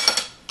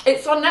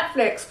 It's on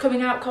Netflix.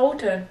 Coming Out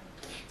Colton.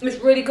 It's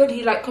really good.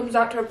 He like comes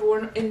out to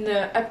everyone in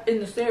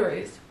the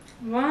series.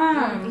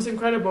 Wow, it's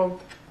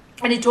incredible.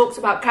 And he talks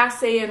about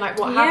Cassie and like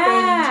what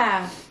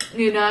happened.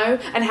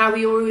 And how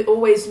he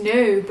always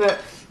knew, but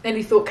then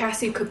he thought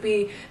Cassie could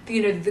be,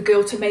 the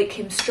girl to make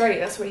him straight.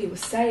 That's what he was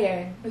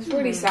saying. It's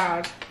really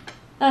sad.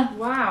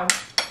 Wow.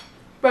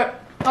 But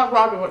that's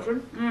what I've been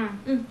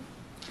watching.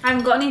 I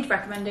haven't got any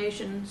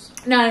recommendations.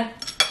 No.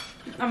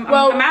 I'm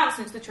out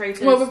since the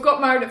Traitors. Well, we've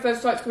got Married at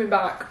First Sight's coming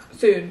back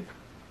soon.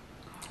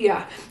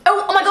 Yeah.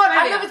 Oh my god,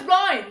 I Love Is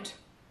Blind.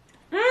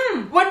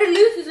 When did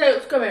Lucy say it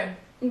was coming?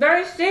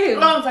 Very soon.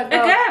 Oh, thank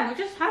God. Again, we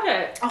just had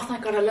it. Oh,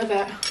 thank God, I love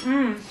it.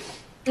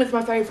 It's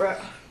my favourite.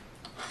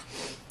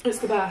 It's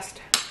the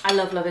best. I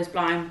love Love Is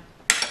Blind.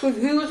 Who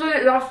was in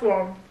it last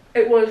one?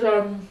 It was,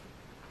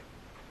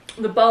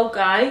 the bold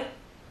guy.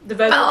 The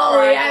vocal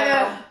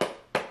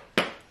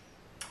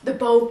the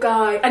bold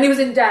guy. And he was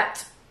in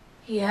debt.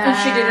 Yeah. And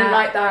she didn't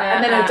like that.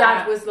 And then her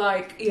dad was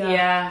like,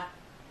 yeah.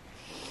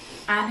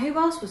 And who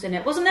else was in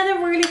it? Wasn't there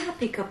a really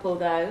happy couple,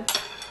 though?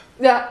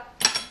 Yeah.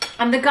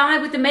 And the guy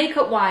with the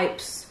makeup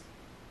wipes.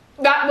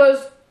 That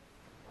was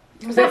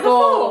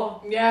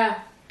before? Yeah.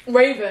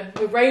 Raven.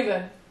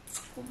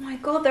 Oh my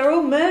God, they're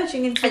all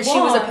merging into and one.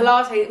 She was a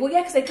Pilates. Well, yeah,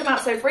 because they come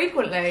out so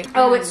frequently.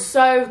 Oh, it's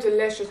so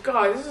delicious.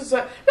 Guys, this is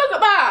look at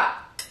that.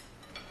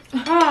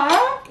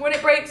 When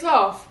it breaks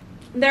off.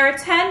 There are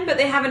 10, but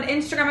they have an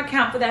Instagram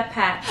account for their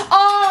pet.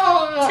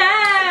 Oh!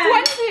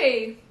 10!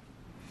 20!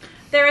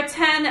 They're a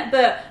 10,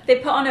 but they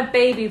put on a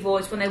baby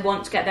voice when they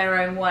want to get their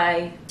own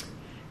way.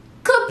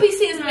 Could be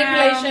seen as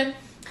manipulation.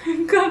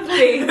 Could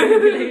be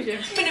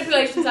manipulation.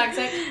 Manipulation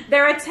tactic.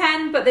 They're a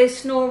 10, but they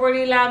snore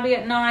really loudly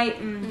at night.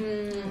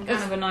 Kind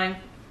of annoying.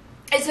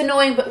 It's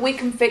annoying, but we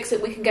can fix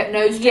it. We can get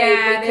nose tape.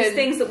 Yeah, there's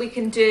things that we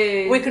can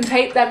do. We can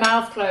tape their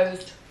mouth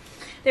closed.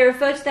 They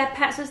refer to their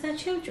pets as their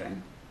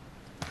children.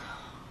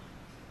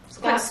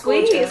 That's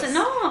sweet, gorgeous. is it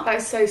not? That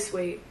is so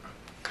sweet.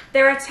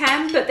 They're a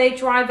 10, but they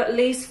drive at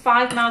least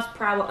 5 miles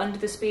per hour under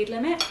the speed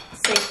limit.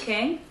 Safe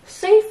king.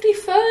 Safety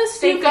first,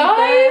 Safety you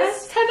guys.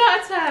 first. 10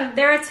 out of 10.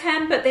 They're a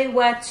 10, but they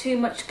wear too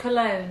much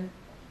cologne.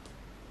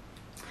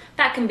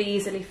 That can be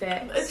easily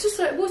fixed. It's just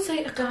like, we'll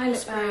say a Dial couple it back.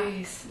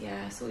 sprays.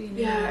 Yeah, that's all you need.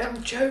 Yeah,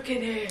 I'm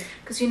joking here.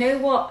 Because you know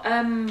what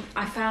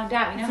I found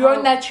out? You know If you're how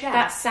on their chest.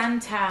 that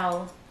sand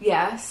towel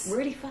Yes.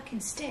 really fucking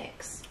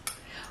sticks.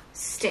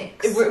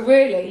 Sticks.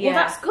 Really? Yeah.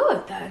 Well, that's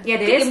good then. Yeah,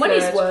 it Get is your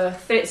money's good,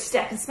 worth. but it's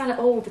I can smell it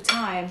all the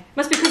time.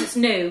 Must be because it's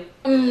new.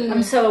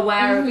 I'm so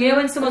aware of. You know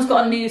when someone's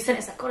got a new scent,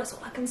 it's like, God, that's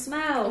all I can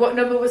smell. What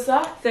number was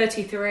that?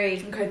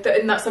 33. Okay,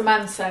 and that's a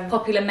man's scent.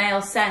 Popular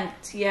male scent.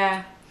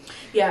 Yeah.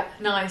 Yeah,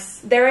 nice.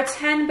 They're a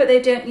 10, but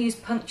they don't use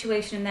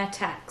punctuation in their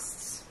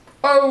texts.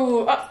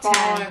 Oh, that's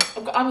 10.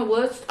 fine. I'm a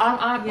worst. I'm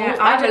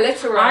I'm a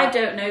literal. I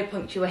don't know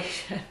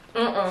punctuation.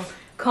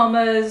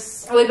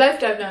 Commas. We both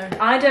don't know.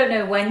 I don't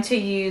know when to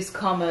use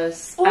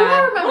commas. All I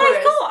remember I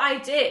is- thought I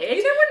did.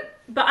 You know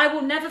But I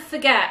will never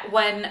forget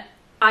when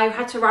I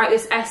had to write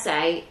this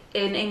essay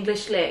in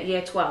English Lit,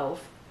 year 12.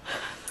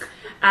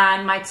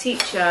 And my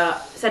teacher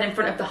said in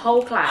front of the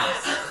whole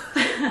class.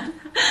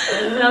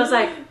 And I was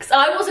like, because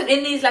I wasn't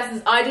in these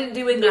lessons. I didn't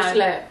do English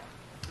Lit.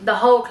 the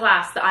whole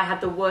class, that I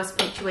had the worst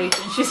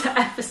punctuation she's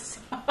ever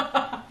seen.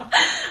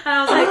 And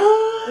I was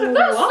like,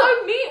 That's what?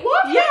 so neat.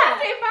 What? Yeah. I'm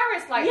not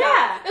embarrassed like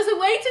that. There's a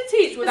way to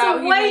teach without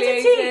There's a way to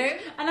humiliating.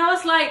 teach. And I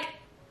was like,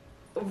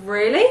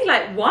 really?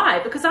 Like, why?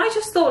 Because I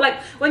just thought, like,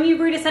 when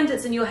you read a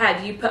sentence in your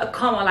head, you put a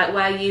comma, like,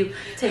 where you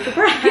take a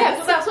breath. Yeah,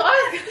 well, that's what I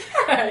was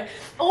going to say.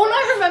 All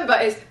I remember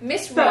is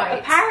Miss But Wright.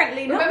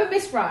 apparently not. Remember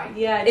Miss Wright?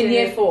 Yeah, I in do.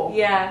 year 4.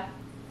 Yeah.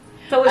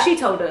 So what she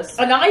told us.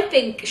 And I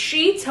think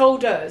she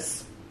told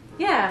us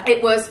Yeah.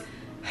 it was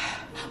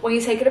when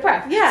you take a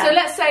breath. Yeah. So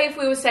let's say if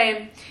we were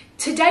saying,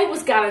 today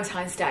was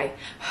Galentine's Day.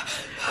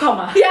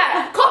 Comma.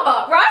 Yeah,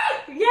 comma,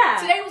 right? Yeah.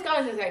 Today was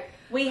Galentine's Day.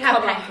 We have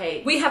Comma.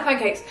 pancakes. We have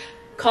pancakes,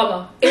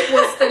 comma. It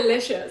was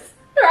delicious,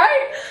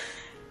 right?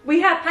 We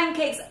had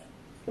pancakes,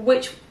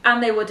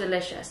 and they were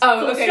delicious.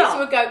 Oh, Full okay. stop. So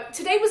we'd go,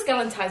 today was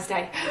Galentine's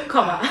Day,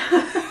 Comma.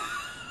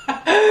 we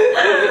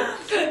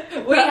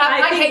But had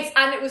I pancakes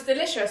and it was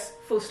delicious.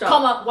 Full stop.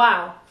 Comma,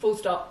 wow, full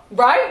stop.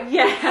 Right?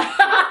 Yeah.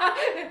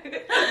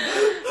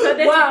 But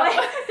there's,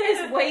 Wow.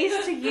 there's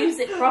ways to use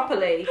it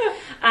properly,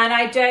 and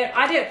I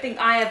don't think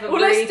I ever Well,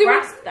 really let's do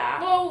grasped that.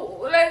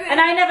 Well, And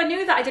I never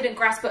knew that I didn't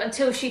grasp it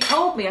until she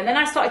told me, and then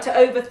I started to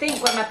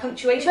overthink where my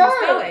punctuation was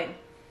going.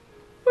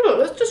 Well, look,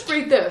 let's just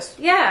read this.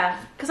 Yeah,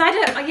 because I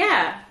don't.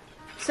 Yeah,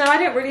 so I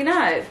don't really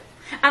know.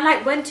 And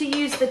like when to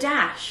use the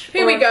dash.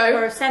 Here we go.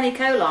 Or a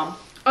semicolon.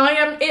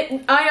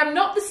 I am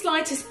not the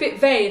slightest bit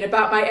vain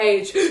about my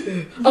age.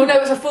 Oh no,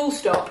 it's a full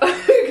stop.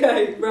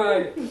 Okay,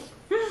 right.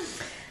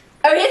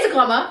 Oh, here's a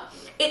comma.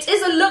 It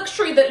is a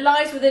luxury that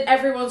lies within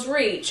everyone's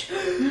reach.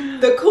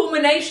 The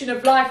culmination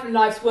of life and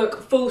life's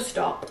work, full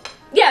stop.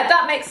 Yeah,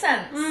 that makes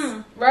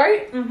sense.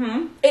 Right?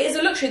 Mm-hmm. It is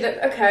a luxury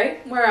that, okay,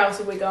 where else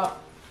have we got?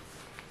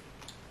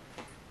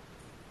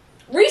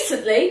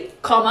 Recently,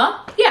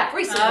 comma, yeah,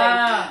 recently.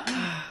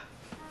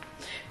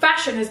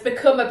 Fashion has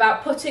become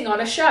about putting on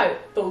a show,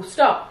 full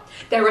stop.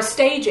 There are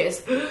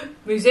stages,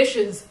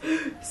 musicians,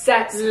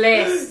 sets,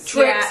 Lists,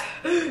 tricks,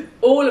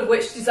 all of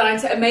which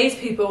designed to amaze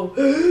people,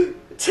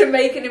 to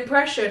make an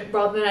impression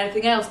rather than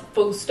anything else,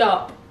 full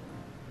stop.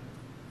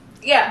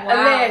 Yeah, Wow,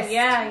 a list.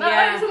 yeah, That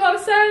yeah. makes a lot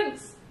of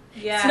sense.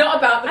 Yeah. It's not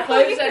about the I thought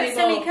clothes you put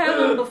anymore.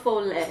 semicolon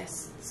before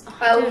lists. Oh,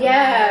 I don't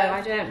yeah. know,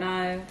 I don't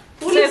know.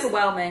 Well, It's it's-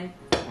 overwhelming.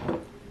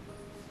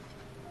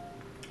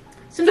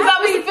 So that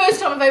was the first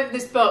time I've opened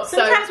this book.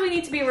 Sometimes we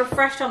need to be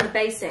refreshed on the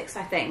basics,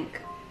 I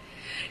think.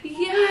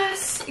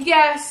 Yes,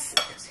 yes.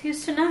 'Cause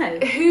who's to know?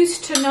 Who's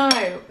to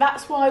know?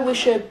 That's why we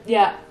should,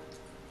 yeah.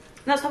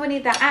 That's why we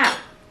need that app.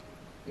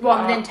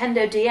 What? On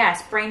Nintendo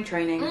DS, brain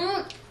training.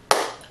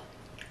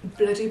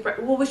 Bloody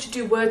well, we should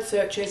do word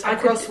searches and I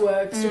could-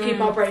 crosswords to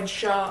keep our brains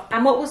sharp.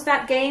 And what was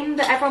that game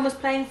that everyone was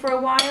playing for a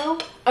while?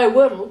 Oh,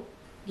 Wordle.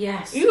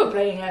 Yes. You were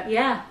playing it.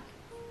 Yeah.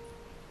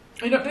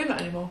 You're not doing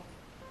that anymore.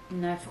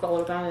 No, I forgot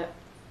all about it.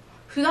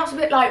 So that's a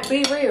bit like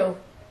Be Real.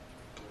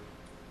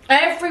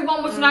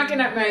 Everyone was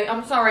nagging at me.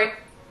 I'm sorry.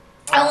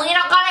 Oh, you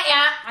not got it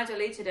yet. I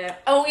deleted it.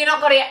 Oh, you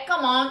not got it yet.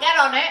 Come on, get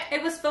on it.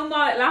 It was fun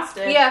while it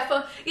lasted. Yeah,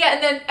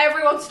 and then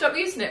everyone stopped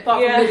using it,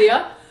 apart Yeah. from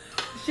Lydia.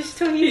 She's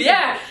still using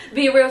Yeah,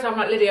 Be Real. So I'm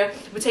like, Lydia,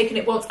 we're taking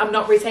it once. I'm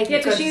not retaking Yeah,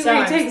 it because 20 she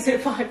times. retakes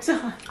it 5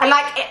 times. I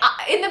like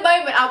it, in the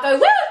moment I'll go,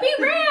 woo,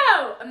 Be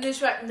Real, and then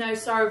she's like, no,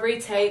 sorry,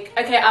 retake.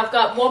 Okay, I've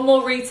got one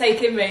more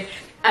retake in me,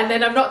 and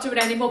then I'm not doing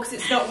it anymore because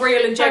it's not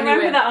real and I genuine.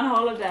 remember that on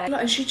holiday.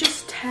 And she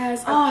just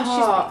tears Oh,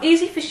 apart.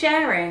 she's easy for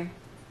sharing.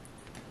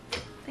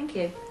 Thank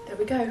you. There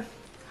we go.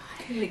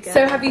 Here we go.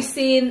 So have you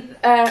seen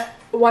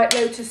White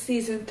Lotus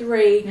season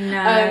 3?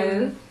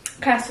 No.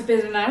 Cast have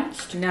been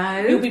announced.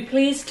 No. You'll be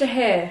pleased to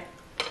hear.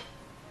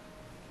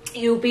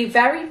 You'll be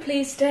very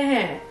pleased to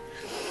hear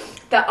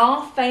that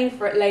our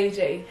favourite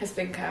lady has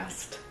been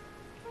cast.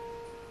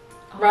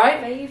 Right?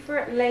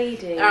 Favourite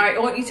lady. Alright, I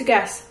want you to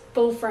guess.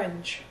 Full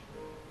fringe.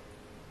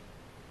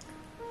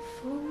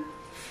 Full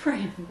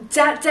fringe.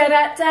 Da da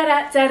da da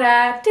da da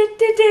da da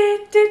da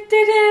da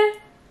da da.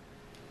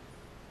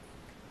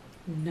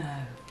 No.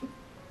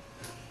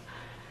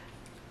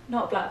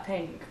 Not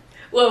Blackpink.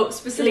 Well,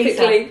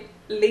 specifically,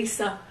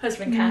 Lisa has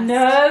been cast.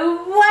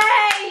 No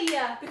way!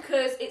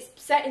 Because it's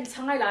set in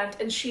Thailand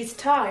and she's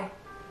Thai.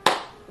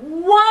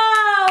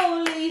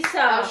 Wow,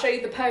 Lisa! I'll show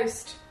you the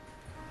post.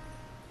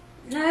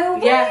 No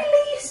way,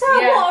 Lisa!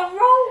 Yeah. What a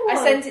role! I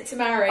sent it to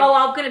Mary. Oh,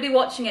 I'm going to be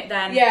watching it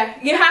then. Yeah,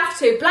 you have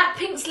to.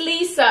 Blackpink's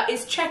Lisa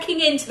is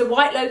checking into the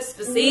White Lotus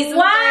for season 3.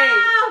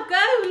 Wow,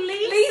 go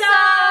Lisa!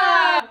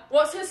 Lisa!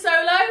 What's her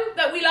solo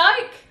that we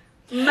like?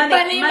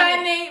 Money, drop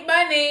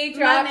money, the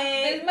drop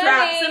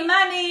some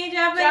money,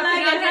 drop it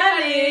like a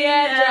honey,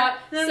 yeah, drop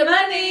some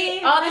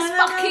money, all this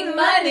fucking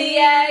money,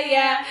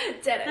 yeah.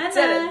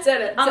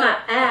 On my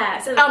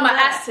ass,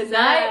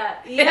 tonight,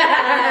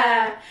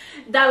 yeah.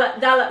 Dollar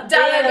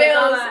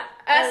bills,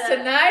 ass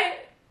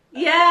tonight,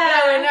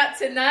 yeah. Blowing up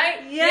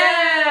tonight,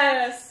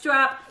 yes.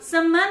 Drop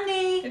some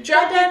money.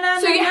 Drop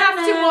it. So you have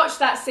to watch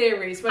that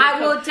series. I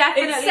will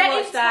definitely it's set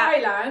watch in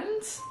that.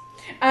 Thailand.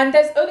 And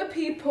there's other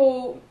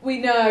people we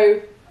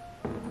know.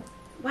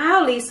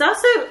 Wow, Lisa.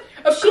 So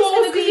of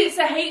course, because it's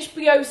a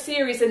HBO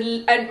series,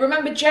 and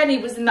remember Jenny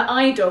was in The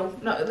Idol.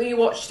 Not that you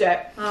watched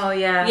it. Oh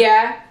yeah.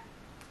 Yeah.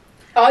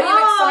 Are you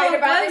excited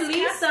about go this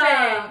Lisa.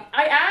 casting?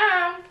 I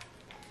am.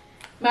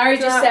 Mary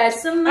just said,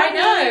 some money.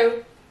 I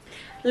know.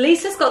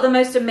 Lisa's got the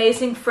most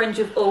amazing fringe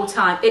of all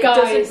time. It Guys,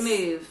 doesn't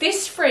move.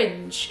 This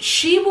fringe,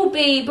 she will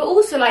be, but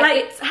also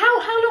like it's, how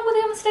long were they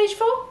on the stage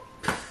for?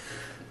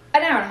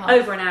 An hour and a half.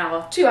 Over an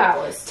hour. 2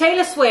 hours.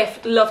 Taylor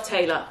Swift, love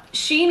Taylor.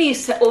 She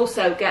needs to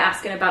also get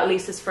asking about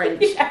Lisa's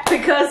fringe. Yeah.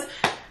 Because,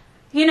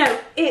 you know,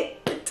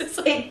 it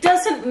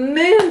doesn't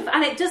move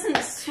and it doesn't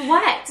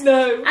sweat.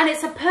 No. And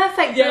it's a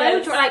perfect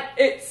blow dry. Like,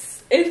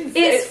 it's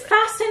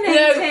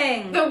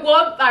fascinating. The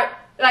one,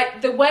 like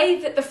the way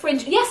that the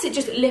fringe, yes, it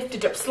just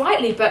lifted up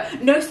slightly,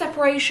 but no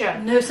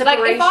separation. No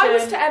separation. Like, if I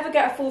was to ever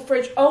get a full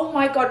fringe, oh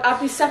my God,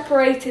 I'd be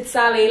separated,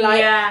 Sally. Like,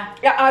 yeah.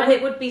 And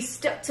it would be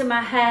stuck to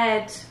my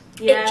head.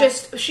 Yeah. It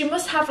just, she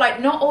must have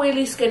like not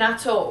oily skin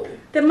at all.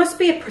 There must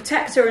be a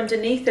protector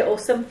underneath it or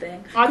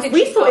something.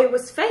 We thought it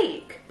was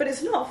fake, but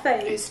it's not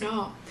fake. It's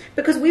not.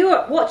 Because we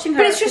were watching her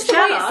But it's at just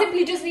Coachella. the way it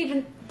simply doesn't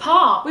even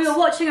part. We were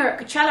watching her at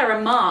Coachella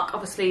and Mark,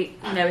 obviously,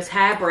 you know, his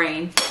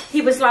harebrain.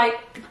 He was like,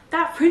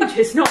 that fringe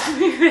is not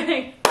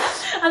moving.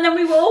 And then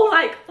we were all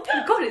like, oh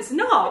my God, it's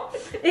not.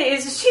 It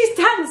is, she's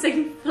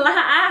dancing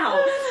flat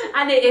out.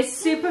 And it is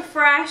super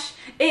fresh.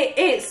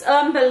 It's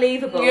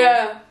unbelievable.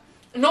 Yeah.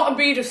 Not a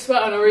bead of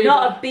sweat on her either.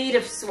 Not a bead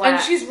of sweat.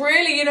 And she's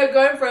really, you know,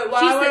 going for it.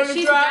 Wow,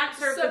 she's the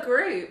dancer of the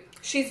group.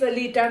 She's the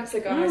lead dancer,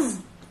 guys.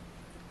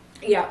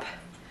 Yep.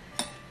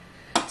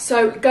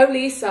 So, go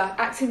Lisa,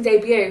 acting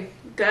debut.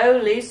 Go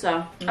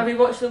Lisa. Have you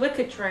watched the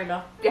Wicked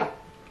trailer? Yeah.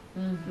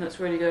 That's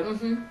really good.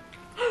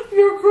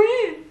 You're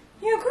green.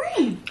 You're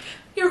green.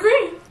 You're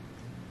green.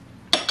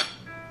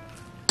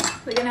 What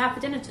are you going to have for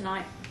dinner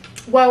tonight?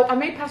 Well, I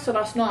made pasta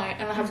last night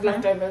and I have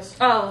leftovers.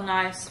 Oh,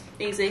 nice.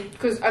 Easy.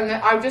 Because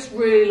I just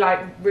really like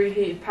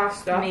reheated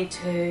pasta. Me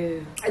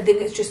too. I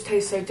think it just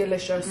tastes so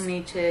delicious.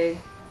 Me too.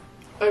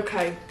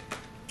 Okay.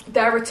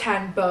 There are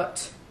 10,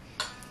 but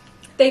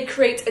they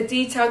create a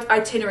detailed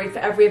itinerary for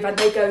every event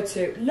they go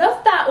to.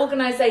 Love that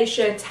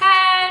organisation.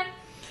 10.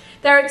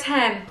 There are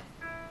 10.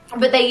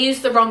 But they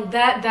use the wrong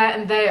there,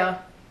 and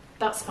there.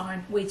 That's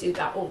fine. We do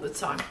that all the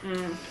time.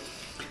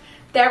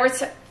 There are...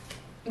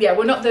 Yeah,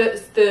 we're not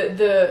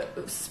the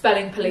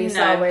spelling police,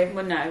 are we?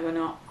 Well, no, we're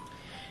not.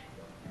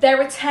 There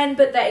are 10,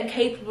 but they're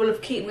incapable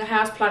of keeping a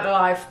houseplant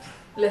alive.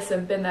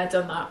 Listen, been there,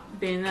 done that.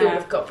 Been there. Cute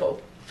of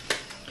couple.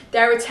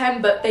 There are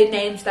 10, but they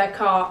named their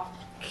car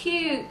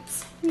cute.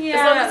 Yeah,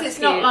 as long as it's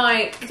not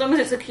like... As long as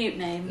it's a cute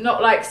name.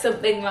 Not like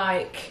something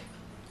like...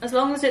 As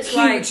long as it's huge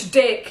like... Huge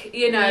dick,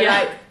 you know,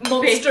 like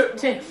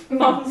monster...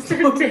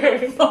 Monster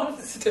dick.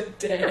 Monster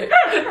dick.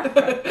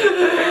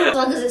 As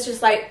long as it's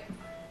just like,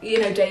 you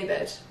know,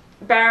 David.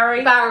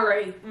 Barry.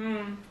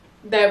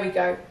 There we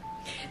go.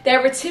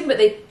 There are 10, but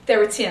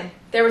there are 10,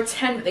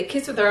 but they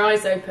kiss with their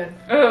eyes open.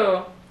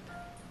 Oh.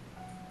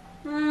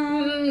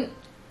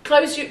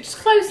 Just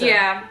close them.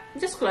 Yeah,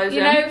 just close them.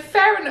 You know,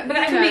 fair enough. But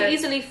that can be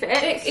easily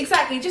fixed.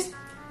 Exactly, just,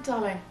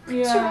 darling,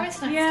 close your eyes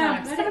next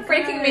time. It's kind of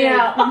freaking me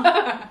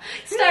out.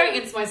 Staring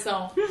into my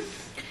soul.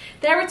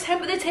 There are 10,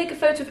 but they take a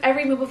photo of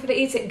every meal before they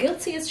eat it.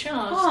 Guilty as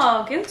charged.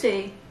 Oh,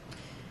 guilty.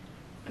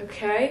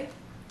 Okay.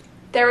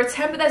 There are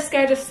 10, but they're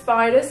scared of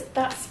spiders.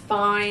 That's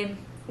fine.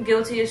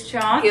 Guilty as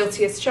charged.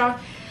 Guilty as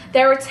charged.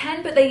 There are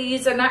 10, but they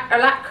use an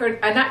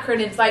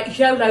acronym like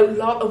YOLO,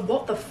 LOL, and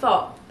what the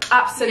fuck.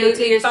 Absolutely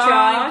Guilty as fine.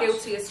 charged.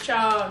 Guilty as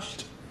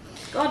charged.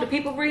 God, do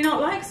people really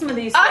not like some of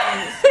these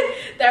things?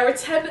 Their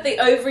attempt that they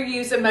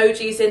overuse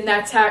emojis in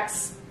their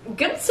texts.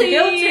 Guilty.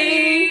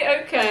 Guilty.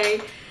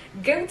 Okay.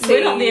 Guilty.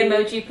 We're not the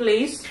emoji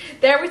police.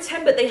 Their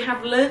attempt that they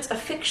have learnt a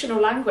fictional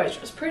language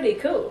was pretty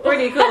cool.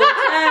 Pretty cool.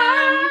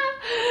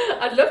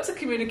 I'd love to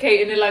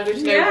communicate in a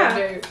language no one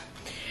knew.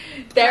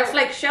 That's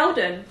like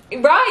Sheldon.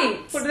 Right.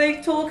 What are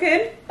they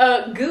talking?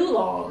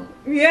 Gulong.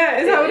 Yeah,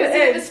 is that what it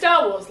is? The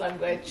Star Wars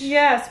language?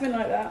 Yeah, something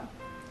like that.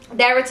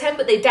 Their attempt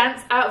that they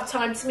dance out of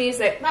time to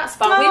music. That's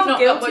fun. We've not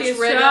got much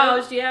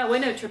rhythm. Yeah, we're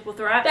no triple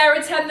threat. Their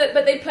attempt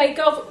that they play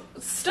golf.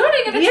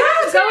 Stunning and attractive.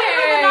 Yeah, go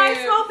have a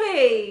nice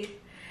hobby.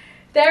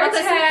 Their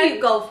attempt. Some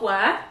cute golf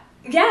wear.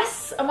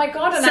 Yes. Oh my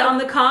God. Sit on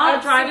the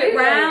car, drive it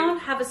round,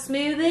 have a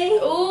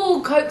smoothie.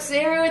 Ooh, Coke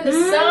Zero in the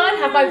sun.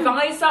 Have my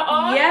visor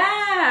on.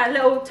 Yeah, a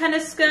little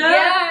tennis skirt.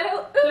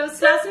 Yeah, little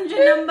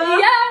Slazenger number.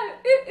 Yeah.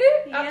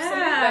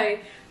 Absolutely.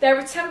 Their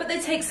attempt that they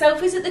take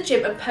selfies at the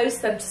gym and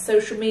post them to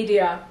social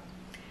media.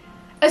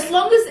 As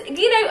long as,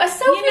 you know, a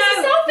selfie is a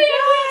selfie,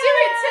 and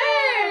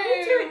we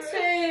do it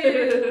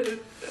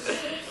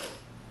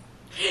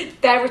too.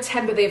 Their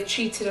attempt that they have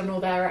cheated on all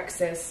their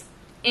exes.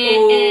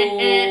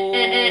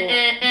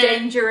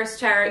 Dangerous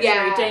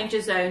territory,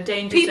 danger zone,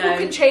 danger zone. People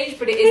can change,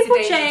 but it is a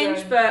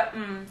danger zone. But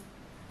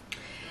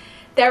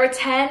They're a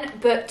 10,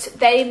 but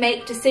they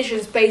make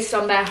decisions based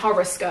on their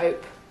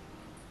horoscope.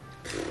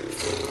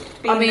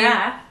 I mean,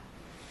 yeah,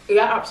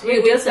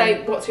 absolutely. We'll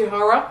say, what's your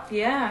horror?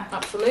 Yeah,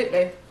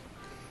 absolutely.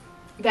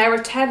 They're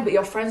a 10, but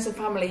your friends and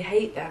family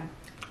hate them.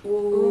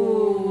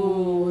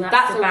 Ooh,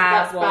 that's a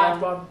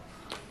bad one.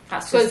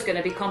 That's just going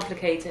to be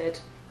complicated.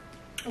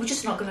 We're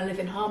just not going to live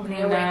in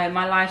harmony, are we? No,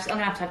 my life's... I'm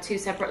going to have 2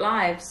 separate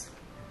lives.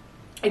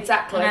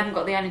 Exactly. And I haven't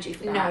got the energy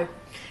for that. No.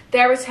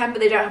 They're a 10, but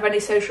they don't have any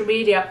social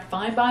media.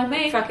 Fine by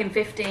me. Fucking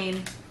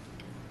 15.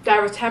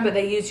 They're a 10, but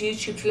they use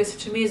YouTube to listen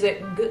to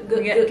music.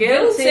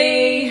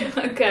 Guilty.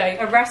 Okay.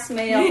 Arrest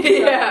me.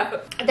 Yeah.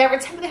 They're a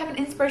 10, but they have an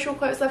inspirational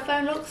quote as their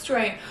phone lock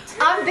screen.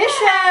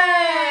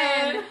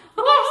 Ambition!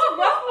 What's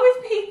wrong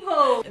with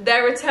people?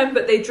 They're a 10,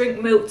 but they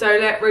drink milk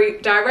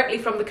directly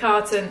from the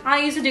carton.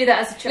 I used to do that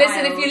as a child.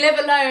 Listen, if you live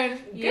alone,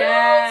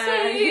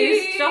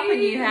 who's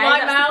stopping you? Hey?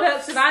 That's the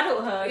perks of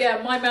adulthood.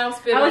 Yeah, my mouth's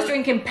been. I was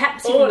drinking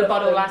Pepsi from the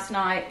bottle last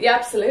night. Yeah,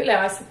 absolutely.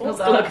 I suppose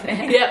that.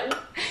 Yeah.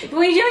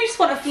 Well, you just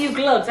want a few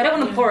glugs. I don't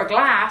want to pour a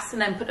glass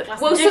and then put a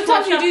glass. Well,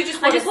 sometimes you do just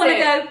want to want to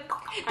go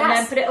and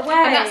then put it away.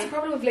 And that's the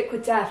problem with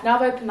liquid death. Now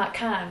I've opened that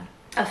can.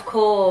 Of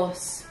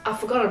course. I've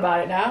forgotten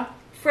about it now.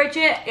 Fridge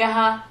it.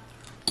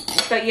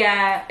 But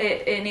yeah,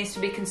 it needs to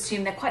be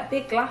consumed. They're quite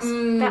big glass.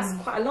 That's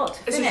quite a lot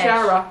to finish. It's a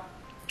shower.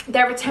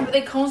 They're a 10, but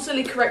they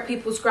constantly correct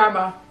people's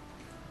grammar.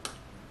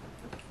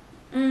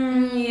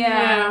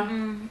 Okay.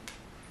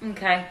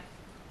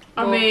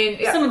 I mean,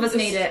 some of us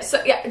need it.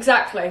 So, yeah,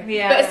 exactly.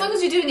 Yeah. But as long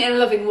as you're doing it in a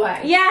loving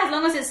way. Yeah, as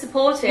long as it's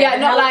supportive. Yeah,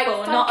 and not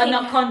helpful, like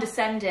not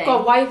condescending.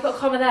 God, why you put a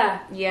comma there?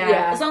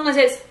 Yeah. As long as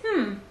it's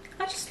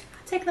I just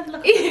take another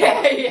look.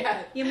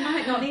 Yeah. You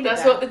might not need it.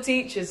 That's what the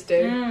teachers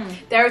do.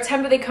 They're a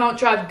 10, but they can't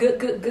drive.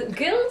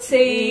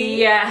 Guilty.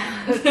 Yeah,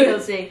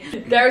 guilty.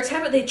 They're a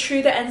 10, but they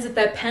chew the ends of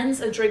their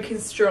pens and drinking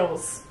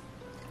straws.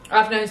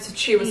 I've known to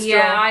chew a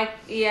straw.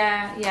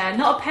 Yeah.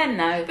 Not a pen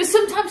though. But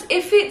sometimes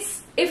if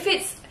it's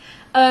it's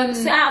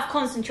out of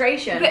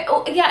concentration.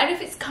 But, yeah, and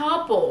if it's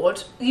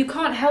cardboard, you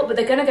can't help but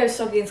they're going to go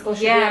soggy and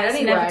squashy anyway. It's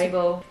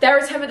inevitable. They're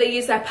a 10, but they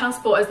use their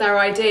passport as their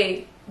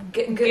ID.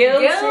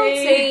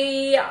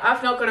 Guilty.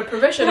 I've not got a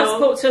provisional.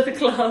 Passport to the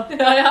club.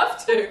 I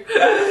have to.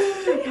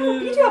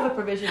 You do have a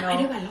provisional.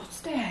 I know, I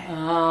lost it.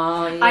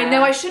 Oh, yeah. I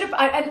know, I should have.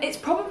 And it's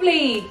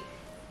probably.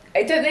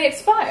 Don't they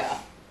expire?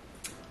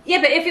 Yeah,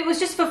 but if it was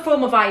just for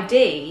form of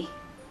ID.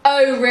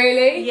 Oh,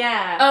 really?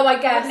 Yeah. Oh, I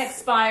guess. It wouldn't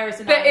expire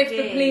as an ID. But if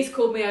the police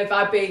called me over,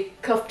 I'd be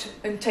cuffed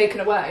and taken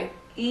away.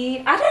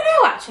 I don't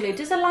know, actually.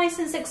 Does a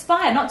licence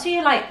expire? Not till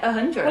you're like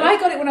 100. Well, I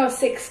got it when I was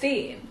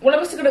 16. Well, I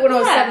must have got it when I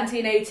was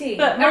 17, 18.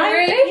 But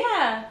really?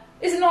 Yeah.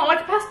 Is it not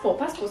like a passport?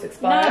 Passports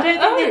expire. No, I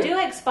don't think they do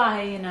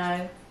expire, you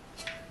know.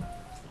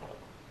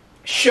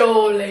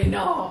 Surely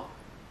not.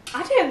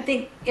 I don't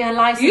think a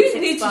licence expires.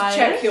 You need to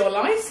check your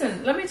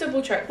licence. Let me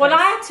double check this. Well,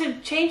 I had to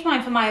change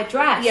mine for my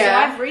address. Yeah. So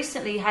I've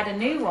recently had a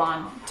new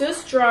one.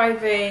 Does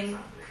driving...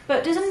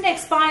 But doesn't it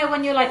expire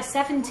when you're like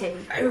 70?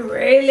 Oh,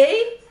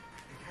 really?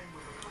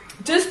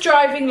 Does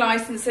driving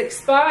licence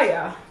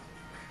expire?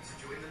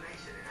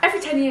 Every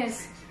 10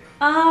 years.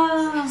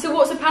 Ah. So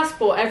what's a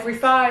passport? Every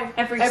 5?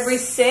 Every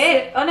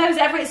 6? Oh no, it's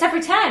every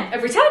 10.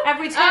 Every 10?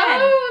 Every 10.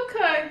 Oh,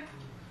 okay.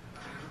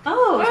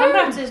 Oh, so I'm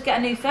going to have to get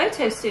a new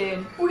photo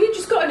soon. Well, you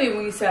just got a new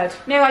one, you said.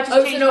 No, I just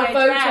changed my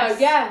address.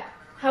 Photo. Yeah.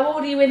 How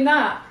old are you in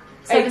that?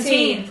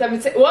 17.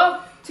 17.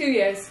 Whoa, 2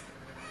 years.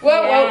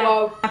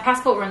 Whoa. My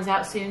passport runs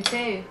out soon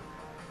too.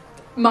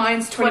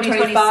 Mine's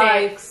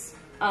 2026.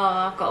 Oh,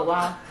 I've got a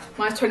while.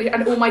 Mine's 20,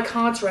 and all my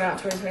cards run out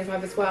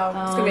 2025 as well.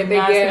 Oh, it's going to be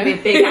a big year. It's going to be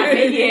a big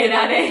admin year,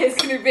 that is.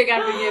 It's going to be a big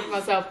admin year for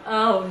myself.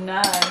 Oh,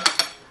 no.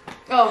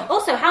 Oh.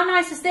 Also, how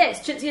nice is this?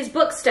 Cinzia's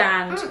book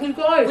stand.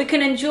 God. We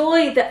can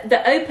enjoy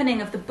the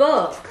opening of the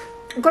book.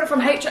 I got it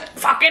from H&M.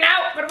 Fucking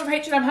out! I got it from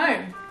H&M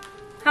Home.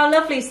 How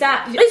lovely is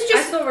that? It's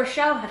just, I saw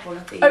Rochelle had one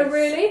of these. Oh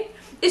really?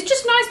 It's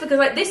just nice because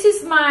like this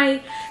is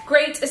my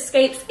Great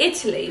Escapes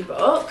Italy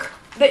book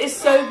that is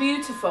so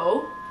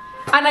beautiful.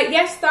 And like,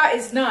 yes, that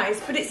is nice,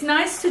 but it's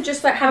nice to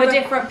just like have a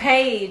different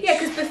page. Yeah,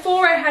 because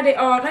before I had it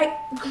on like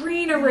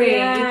greenery, you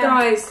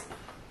guys.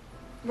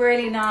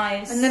 Really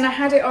nice. And then I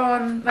had it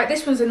on, like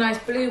this one's a nice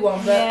blue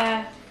one,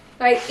 but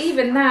like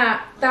even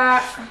that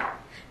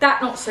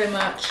not so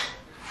much.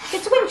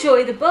 It's to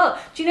enjoy the book.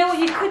 Do you know what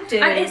you could do?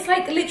 And it's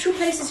like literal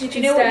places you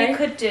can Do you know stay. what you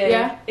could do?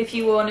 Yeah. If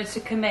you wanted to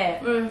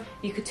commit,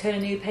 you could turn a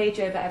new page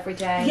over every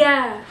day.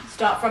 Yeah.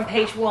 Start from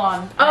page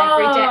 1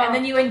 every day, and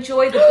then you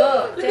enjoy the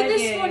book. Look at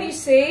this one, you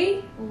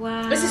see?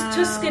 Wow. This is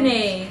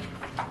Tuscany.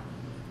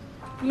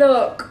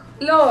 Look.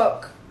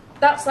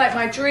 That's like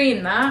my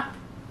dream, that.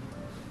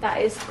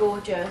 That is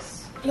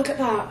gorgeous. Look at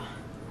that.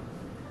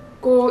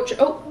 Gorgeous.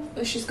 Oh,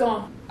 she's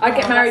gone. I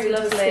get married in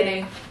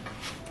Tuscany.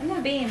 I've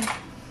never been.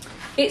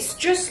 It's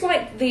just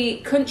like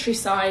the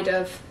countryside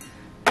of,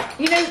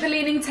 you know, the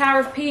Leaning Tower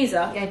of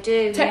Pisa? Yeah, I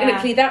do.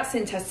 Technically, that's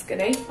in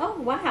Tuscany. Oh,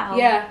 wow.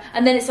 Yeah,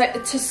 and then it's like the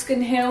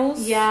Tuscan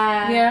Hills.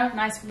 Yeah. Yeah.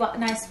 Nice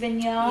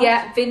vineyard.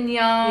 Yeah, vineyard.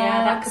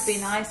 Yeah, that could be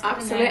nice.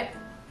 Absolutely.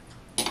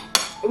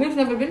 We've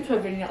never been to a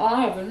vineyard.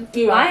 I haven't.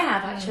 I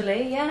have,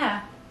 actually,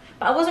 yeah.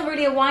 But I wasn't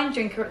really a wine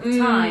drinker at the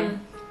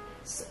time.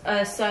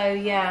 So,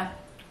 yeah.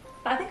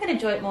 But I think I'd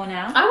enjoy it more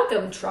now. I would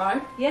go and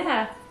try.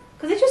 Yeah.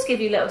 Because they just give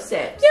you little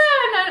sips.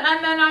 Yeah,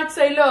 and then I'd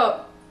say,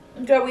 look,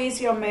 go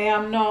easy on me,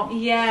 I'm not.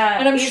 Yeah,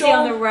 and I'm easy sure,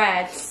 on the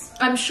reds.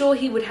 I'm sure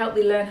he would help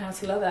me learn how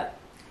to love it.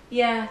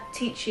 Yeah,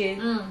 teach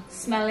you.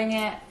 Smelling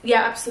it.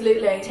 Yeah,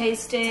 absolutely.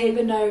 Tasting. Take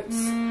the notes.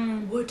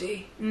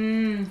 Woody.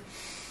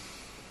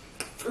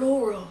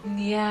 Floral.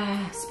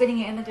 Yeah,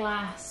 spinning it in the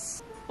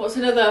glass. What's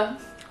another?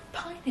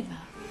 Pine in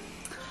that.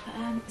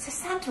 It's a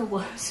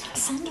sandalwood.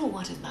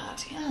 Sandalwood in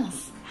that,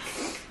 yes.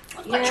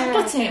 Yeah,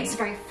 chocolatey. it's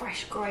very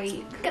fresh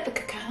grape. Get the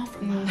cacao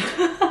from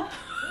that.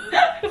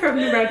 From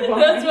the red wine.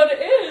 That's what it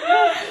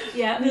is.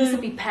 Yeah, and this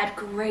would be paired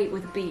great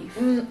with beef.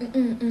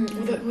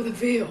 With a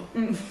veal.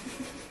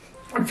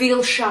 A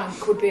veal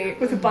shank would be.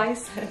 With a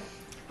bison.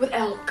 With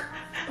elk.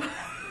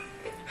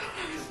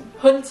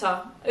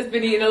 Hunter has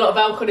been eating a lot of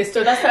elk on his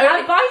store. That's the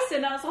only...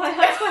 bison, that's why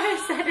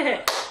I said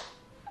it.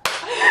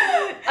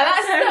 And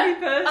that's the only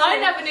person. I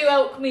never knew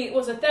elk meat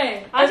was a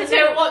thing. I was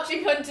just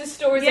watching Hunter's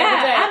stories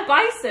every day. And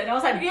bison. I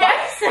was like,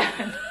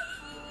 bison.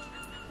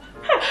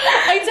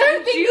 I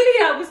don't think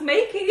Julia was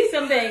making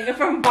something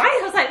from bison.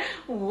 I was like,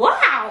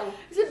 wow.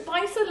 Isn't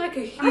bison like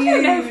a huge... I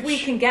don't know if we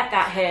can get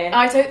that here.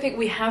 I don't think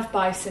we have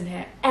bison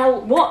here.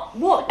 Elk. What?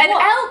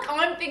 Elk,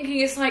 I'm thinking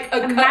it's like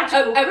a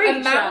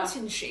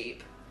mountain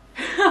sheep.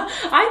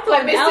 I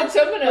thought like Mr.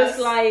 Tumminus was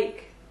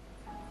like...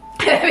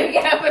 Let me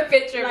get a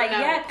picture like, of it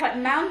now. yeah, quite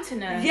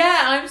mountainous.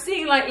 Yeah, I'm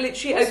seeing like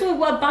literally...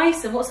 What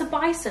bison? What's a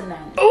bison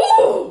then?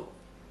 Ooh!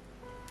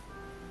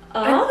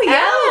 Oh,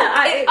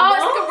 yeah. It's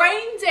like a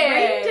reindeer.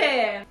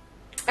 Reindeer.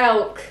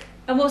 Elk.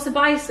 And what's a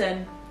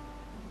bison?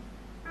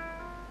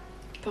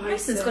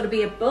 Bison's got to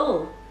be a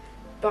bull.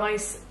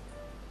 Bison.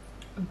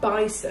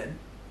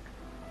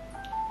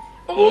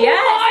 Oh yes,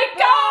 my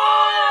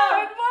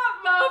God!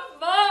 What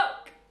the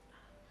fuck?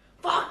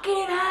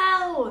 Fucking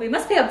hell! We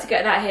must be able to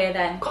get that here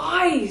then.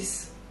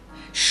 Guys!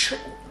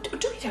 We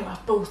don't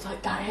have bulls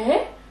like that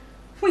here.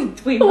 We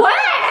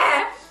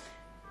Where?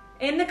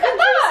 In the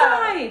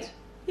countryside.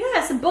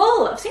 Yeah, it's a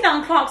bull. I've seen it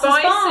on Clarkson's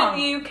farm.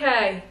 Bison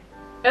UK.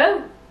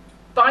 Oh,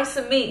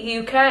 bison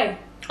meat UK.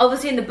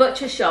 Obviously in the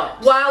butcher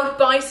shops. Wild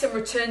bison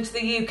returned to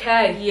the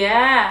UK.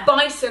 Yeah.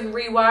 Bison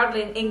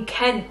rewilding in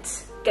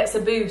Kent gets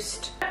a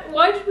boost.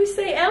 Why did we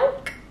say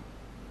elk?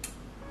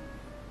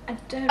 I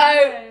don't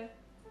know.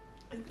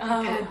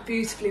 Paired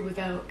beautifully with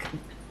elk.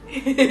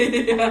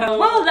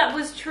 Well, that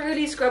was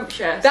truly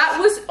scrumptious. That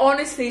was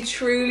honestly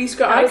truly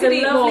scrumptious. That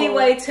was a lovely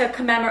way to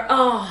commemorate.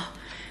 Oh,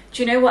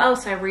 do you know what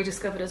else I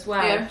rediscovered as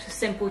well? Yeah. It's a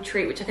simple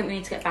treat, which I think we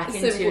need to get back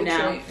into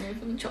now.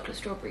 Mm-hmm. Chocolate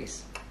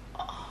strawberries.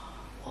 Oh,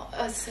 what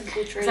a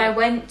simple treat. So I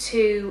went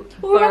to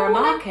Borough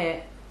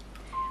Market,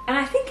 and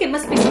I think it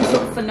must be some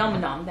sort of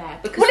phenomenon there.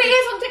 Because well, it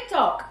is on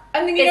TikTok,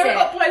 and then it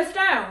got closed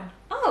down.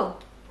 Oh,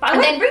 but I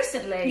went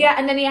recently. Yeah,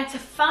 and then he had to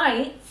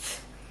fight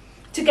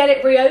to get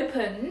it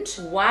reopened.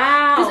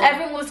 Wow. Because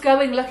everyone was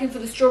going looking for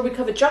the strawberry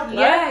covered chocolate.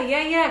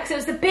 Yeah. Because it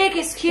was the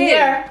biggest queue.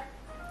 Yeah.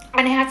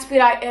 And it had to be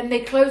like, and they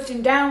closed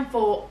him down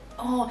for,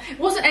 it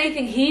wasn't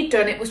anything he'd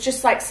done. It was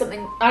just like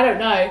something, I don't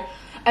know.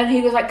 And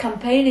he was like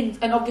campaigning,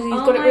 and obviously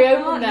he's got it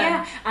reopened then.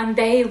 Yeah. And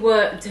they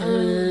were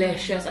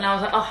delicious. And I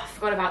was like, oh, I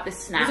forgot about this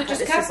snack. Was it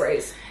just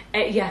Cadbury's?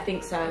 Yeah, I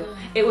think so.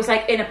 It was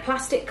like in a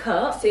plastic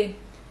cup.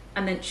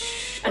 And then,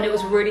 and it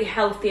was a really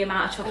healthy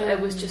amount of chocolate. It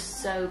was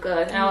just so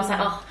good. And I was like,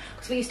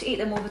 because we used to eat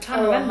them all the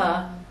time,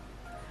 remember?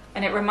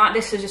 And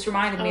this has just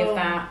reminded me of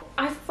that.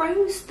 I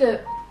froze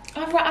the...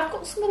 I've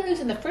got some of those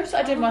in the fridge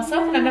that I did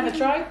myself, and I never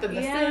tried them.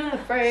 They're still in the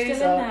freezer.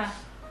 Still in there.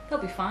 They'll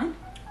be fine.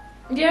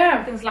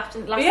 Yeah. Things last a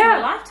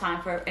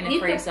lifetime in a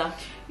freezer.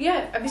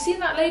 Yeah. Have you seen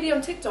that lady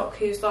on TikTok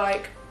who's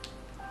like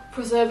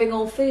preserving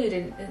all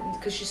food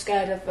because she's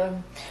scared of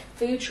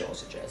food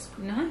shortages.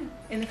 No,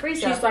 in the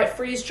freezer. She's like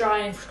freeze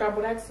drying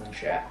scrambled eggs and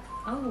shit.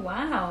 Oh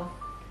wow.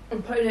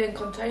 And putting it in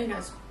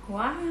containers.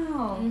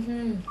 Wow.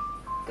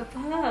 Good for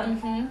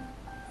her.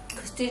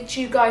 Because did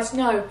you guys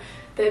know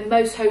that in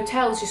most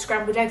hotels your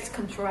scrambled eggs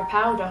comes from a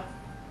powder?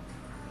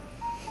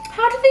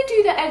 How do they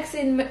do the eggs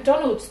in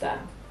McDonald's then?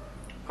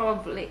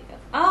 Probably.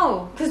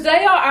 Oh, because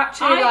they are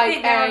actually I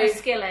think they're on a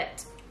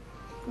skillet.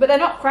 But they're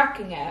not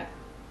cracking it.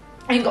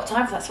 I ain't got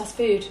time for that, it's fast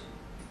food.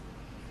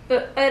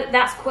 But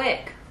that's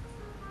quick.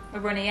 A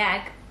runny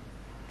egg.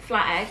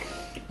 Flat egg.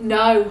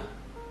 No.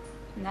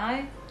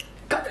 No?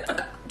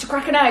 To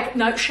crack an egg?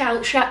 No,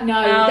 shell,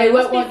 no. Oh, they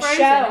won't want frozen.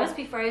 shell. It must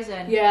be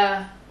frozen.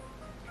 Yeah.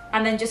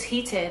 And then just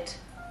heated.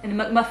 In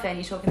a McMuffin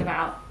you're talking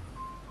about.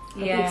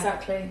 Yeah.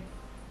 Exactly.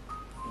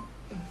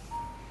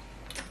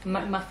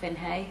 McMuffin,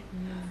 hey?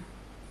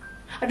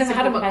 I've never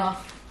had a McMuffin.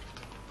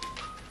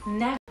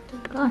 Never.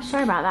 Gosh,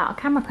 sorry about that. Our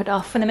camera put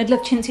off in the middle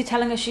of Cinzia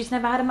telling us she's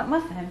never had a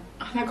McMuffin.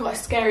 And I got a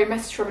scary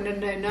message from an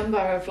unknown number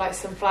of like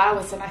some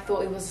flowers, and I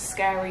thought it was a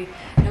scary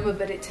number,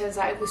 but it turns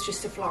out it was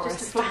just a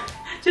florist.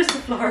 Just a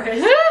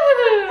florist.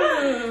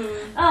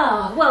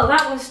 Oh, well,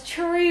 that was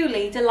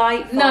truly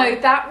delightful. No,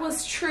 that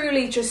was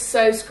truly just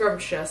so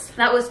scrumptious.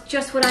 That was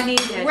just what I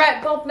needed.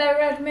 Bob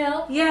Red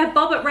Mill. Yeah,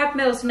 Bob at Red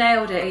Mill's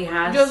nailed it, he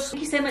has.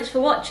 Thank you so much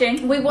for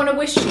watching. We want to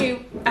wish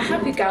you a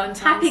happy Galentine's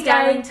Happy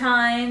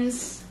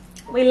Galentine's.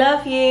 We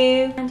love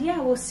you. And yeah,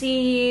 we'll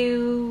see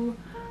you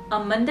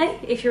on Monday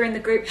if you're in the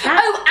group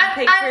chat. Oh,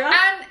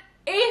 and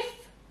if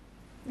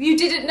you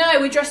didn't know,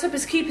 we dressed up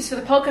as Cupids for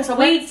the podcast on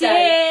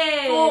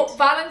Wednesday for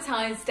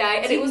Valentine's Day,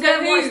 and so it was go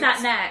watch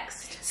that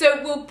next.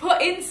 So we'll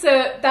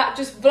insert that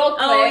just vlog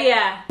clip. Oh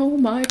yeah. Oh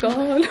my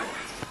god.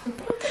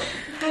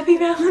 Happy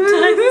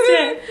Valentine's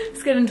Day.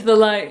 Let's get into the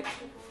light.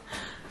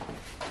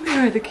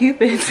 Where are the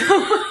Cupids? Oh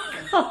my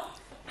god.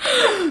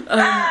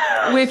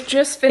 We've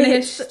just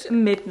finished. It's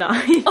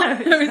midnight.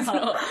 No, it's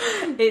not.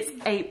 It's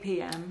 8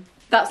 PM.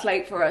 That's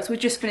late for us. We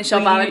just finished our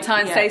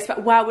Valentine's Day.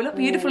 Wow, we look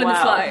beautiful in this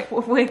light.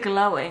 We're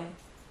glowing.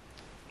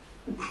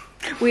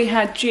 We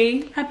had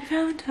G. Happy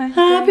Valentine's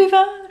Happy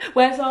Valentine's.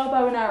 Where's our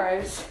bow and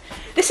arrows?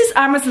 This is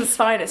Amazon's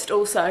finest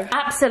also.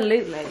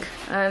 Absolutely.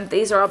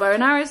 These are our bow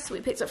and arrows we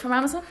picked up from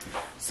Amazon.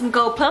 Some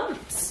gold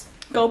pumps.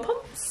 Gold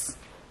pumps.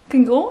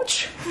 Can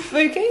gorge.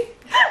 Spooky.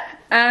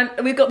 And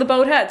we've got the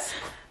bold heads.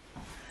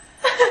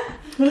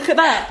 Look at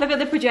that. Look at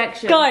the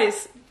projection.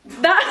 Guys,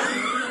 that...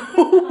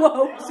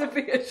 Whoa,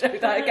 Sophia, show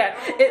that again.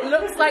 It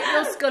looks like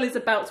your skull is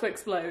about to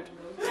explode.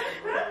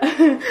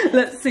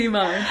 Let's see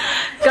mine.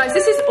 Guys,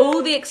 this is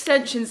all the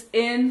extensions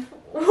in... in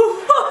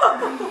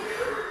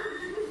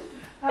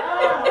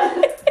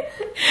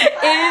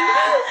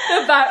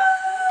the back.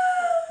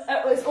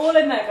 It's all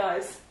in there,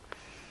 guys.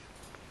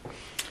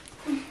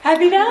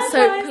 Happy Valentine's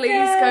So please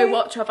Day. go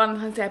watch our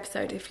Valentine's Day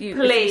episode if you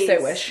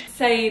so wish.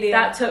 Sadie.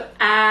 That took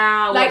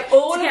hours. Like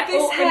all of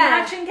this hair.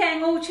 Imagine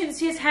getting all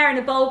Cinzia's hair in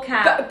a bowl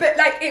cap. But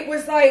like it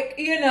was like,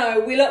 you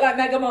know, we look like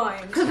Mega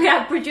Mind. Because we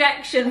had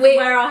projection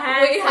where our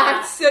hair We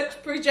had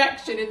such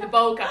projection in the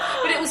bowl cap.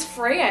 But it was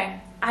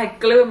freeing. I had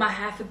glue in my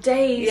hair for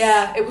days.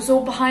 Yeah, it was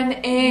all behind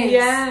the ears.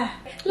 Yeah.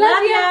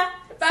 Love ya.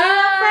 Bye. See you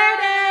on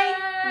Friday.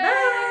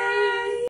 Bye.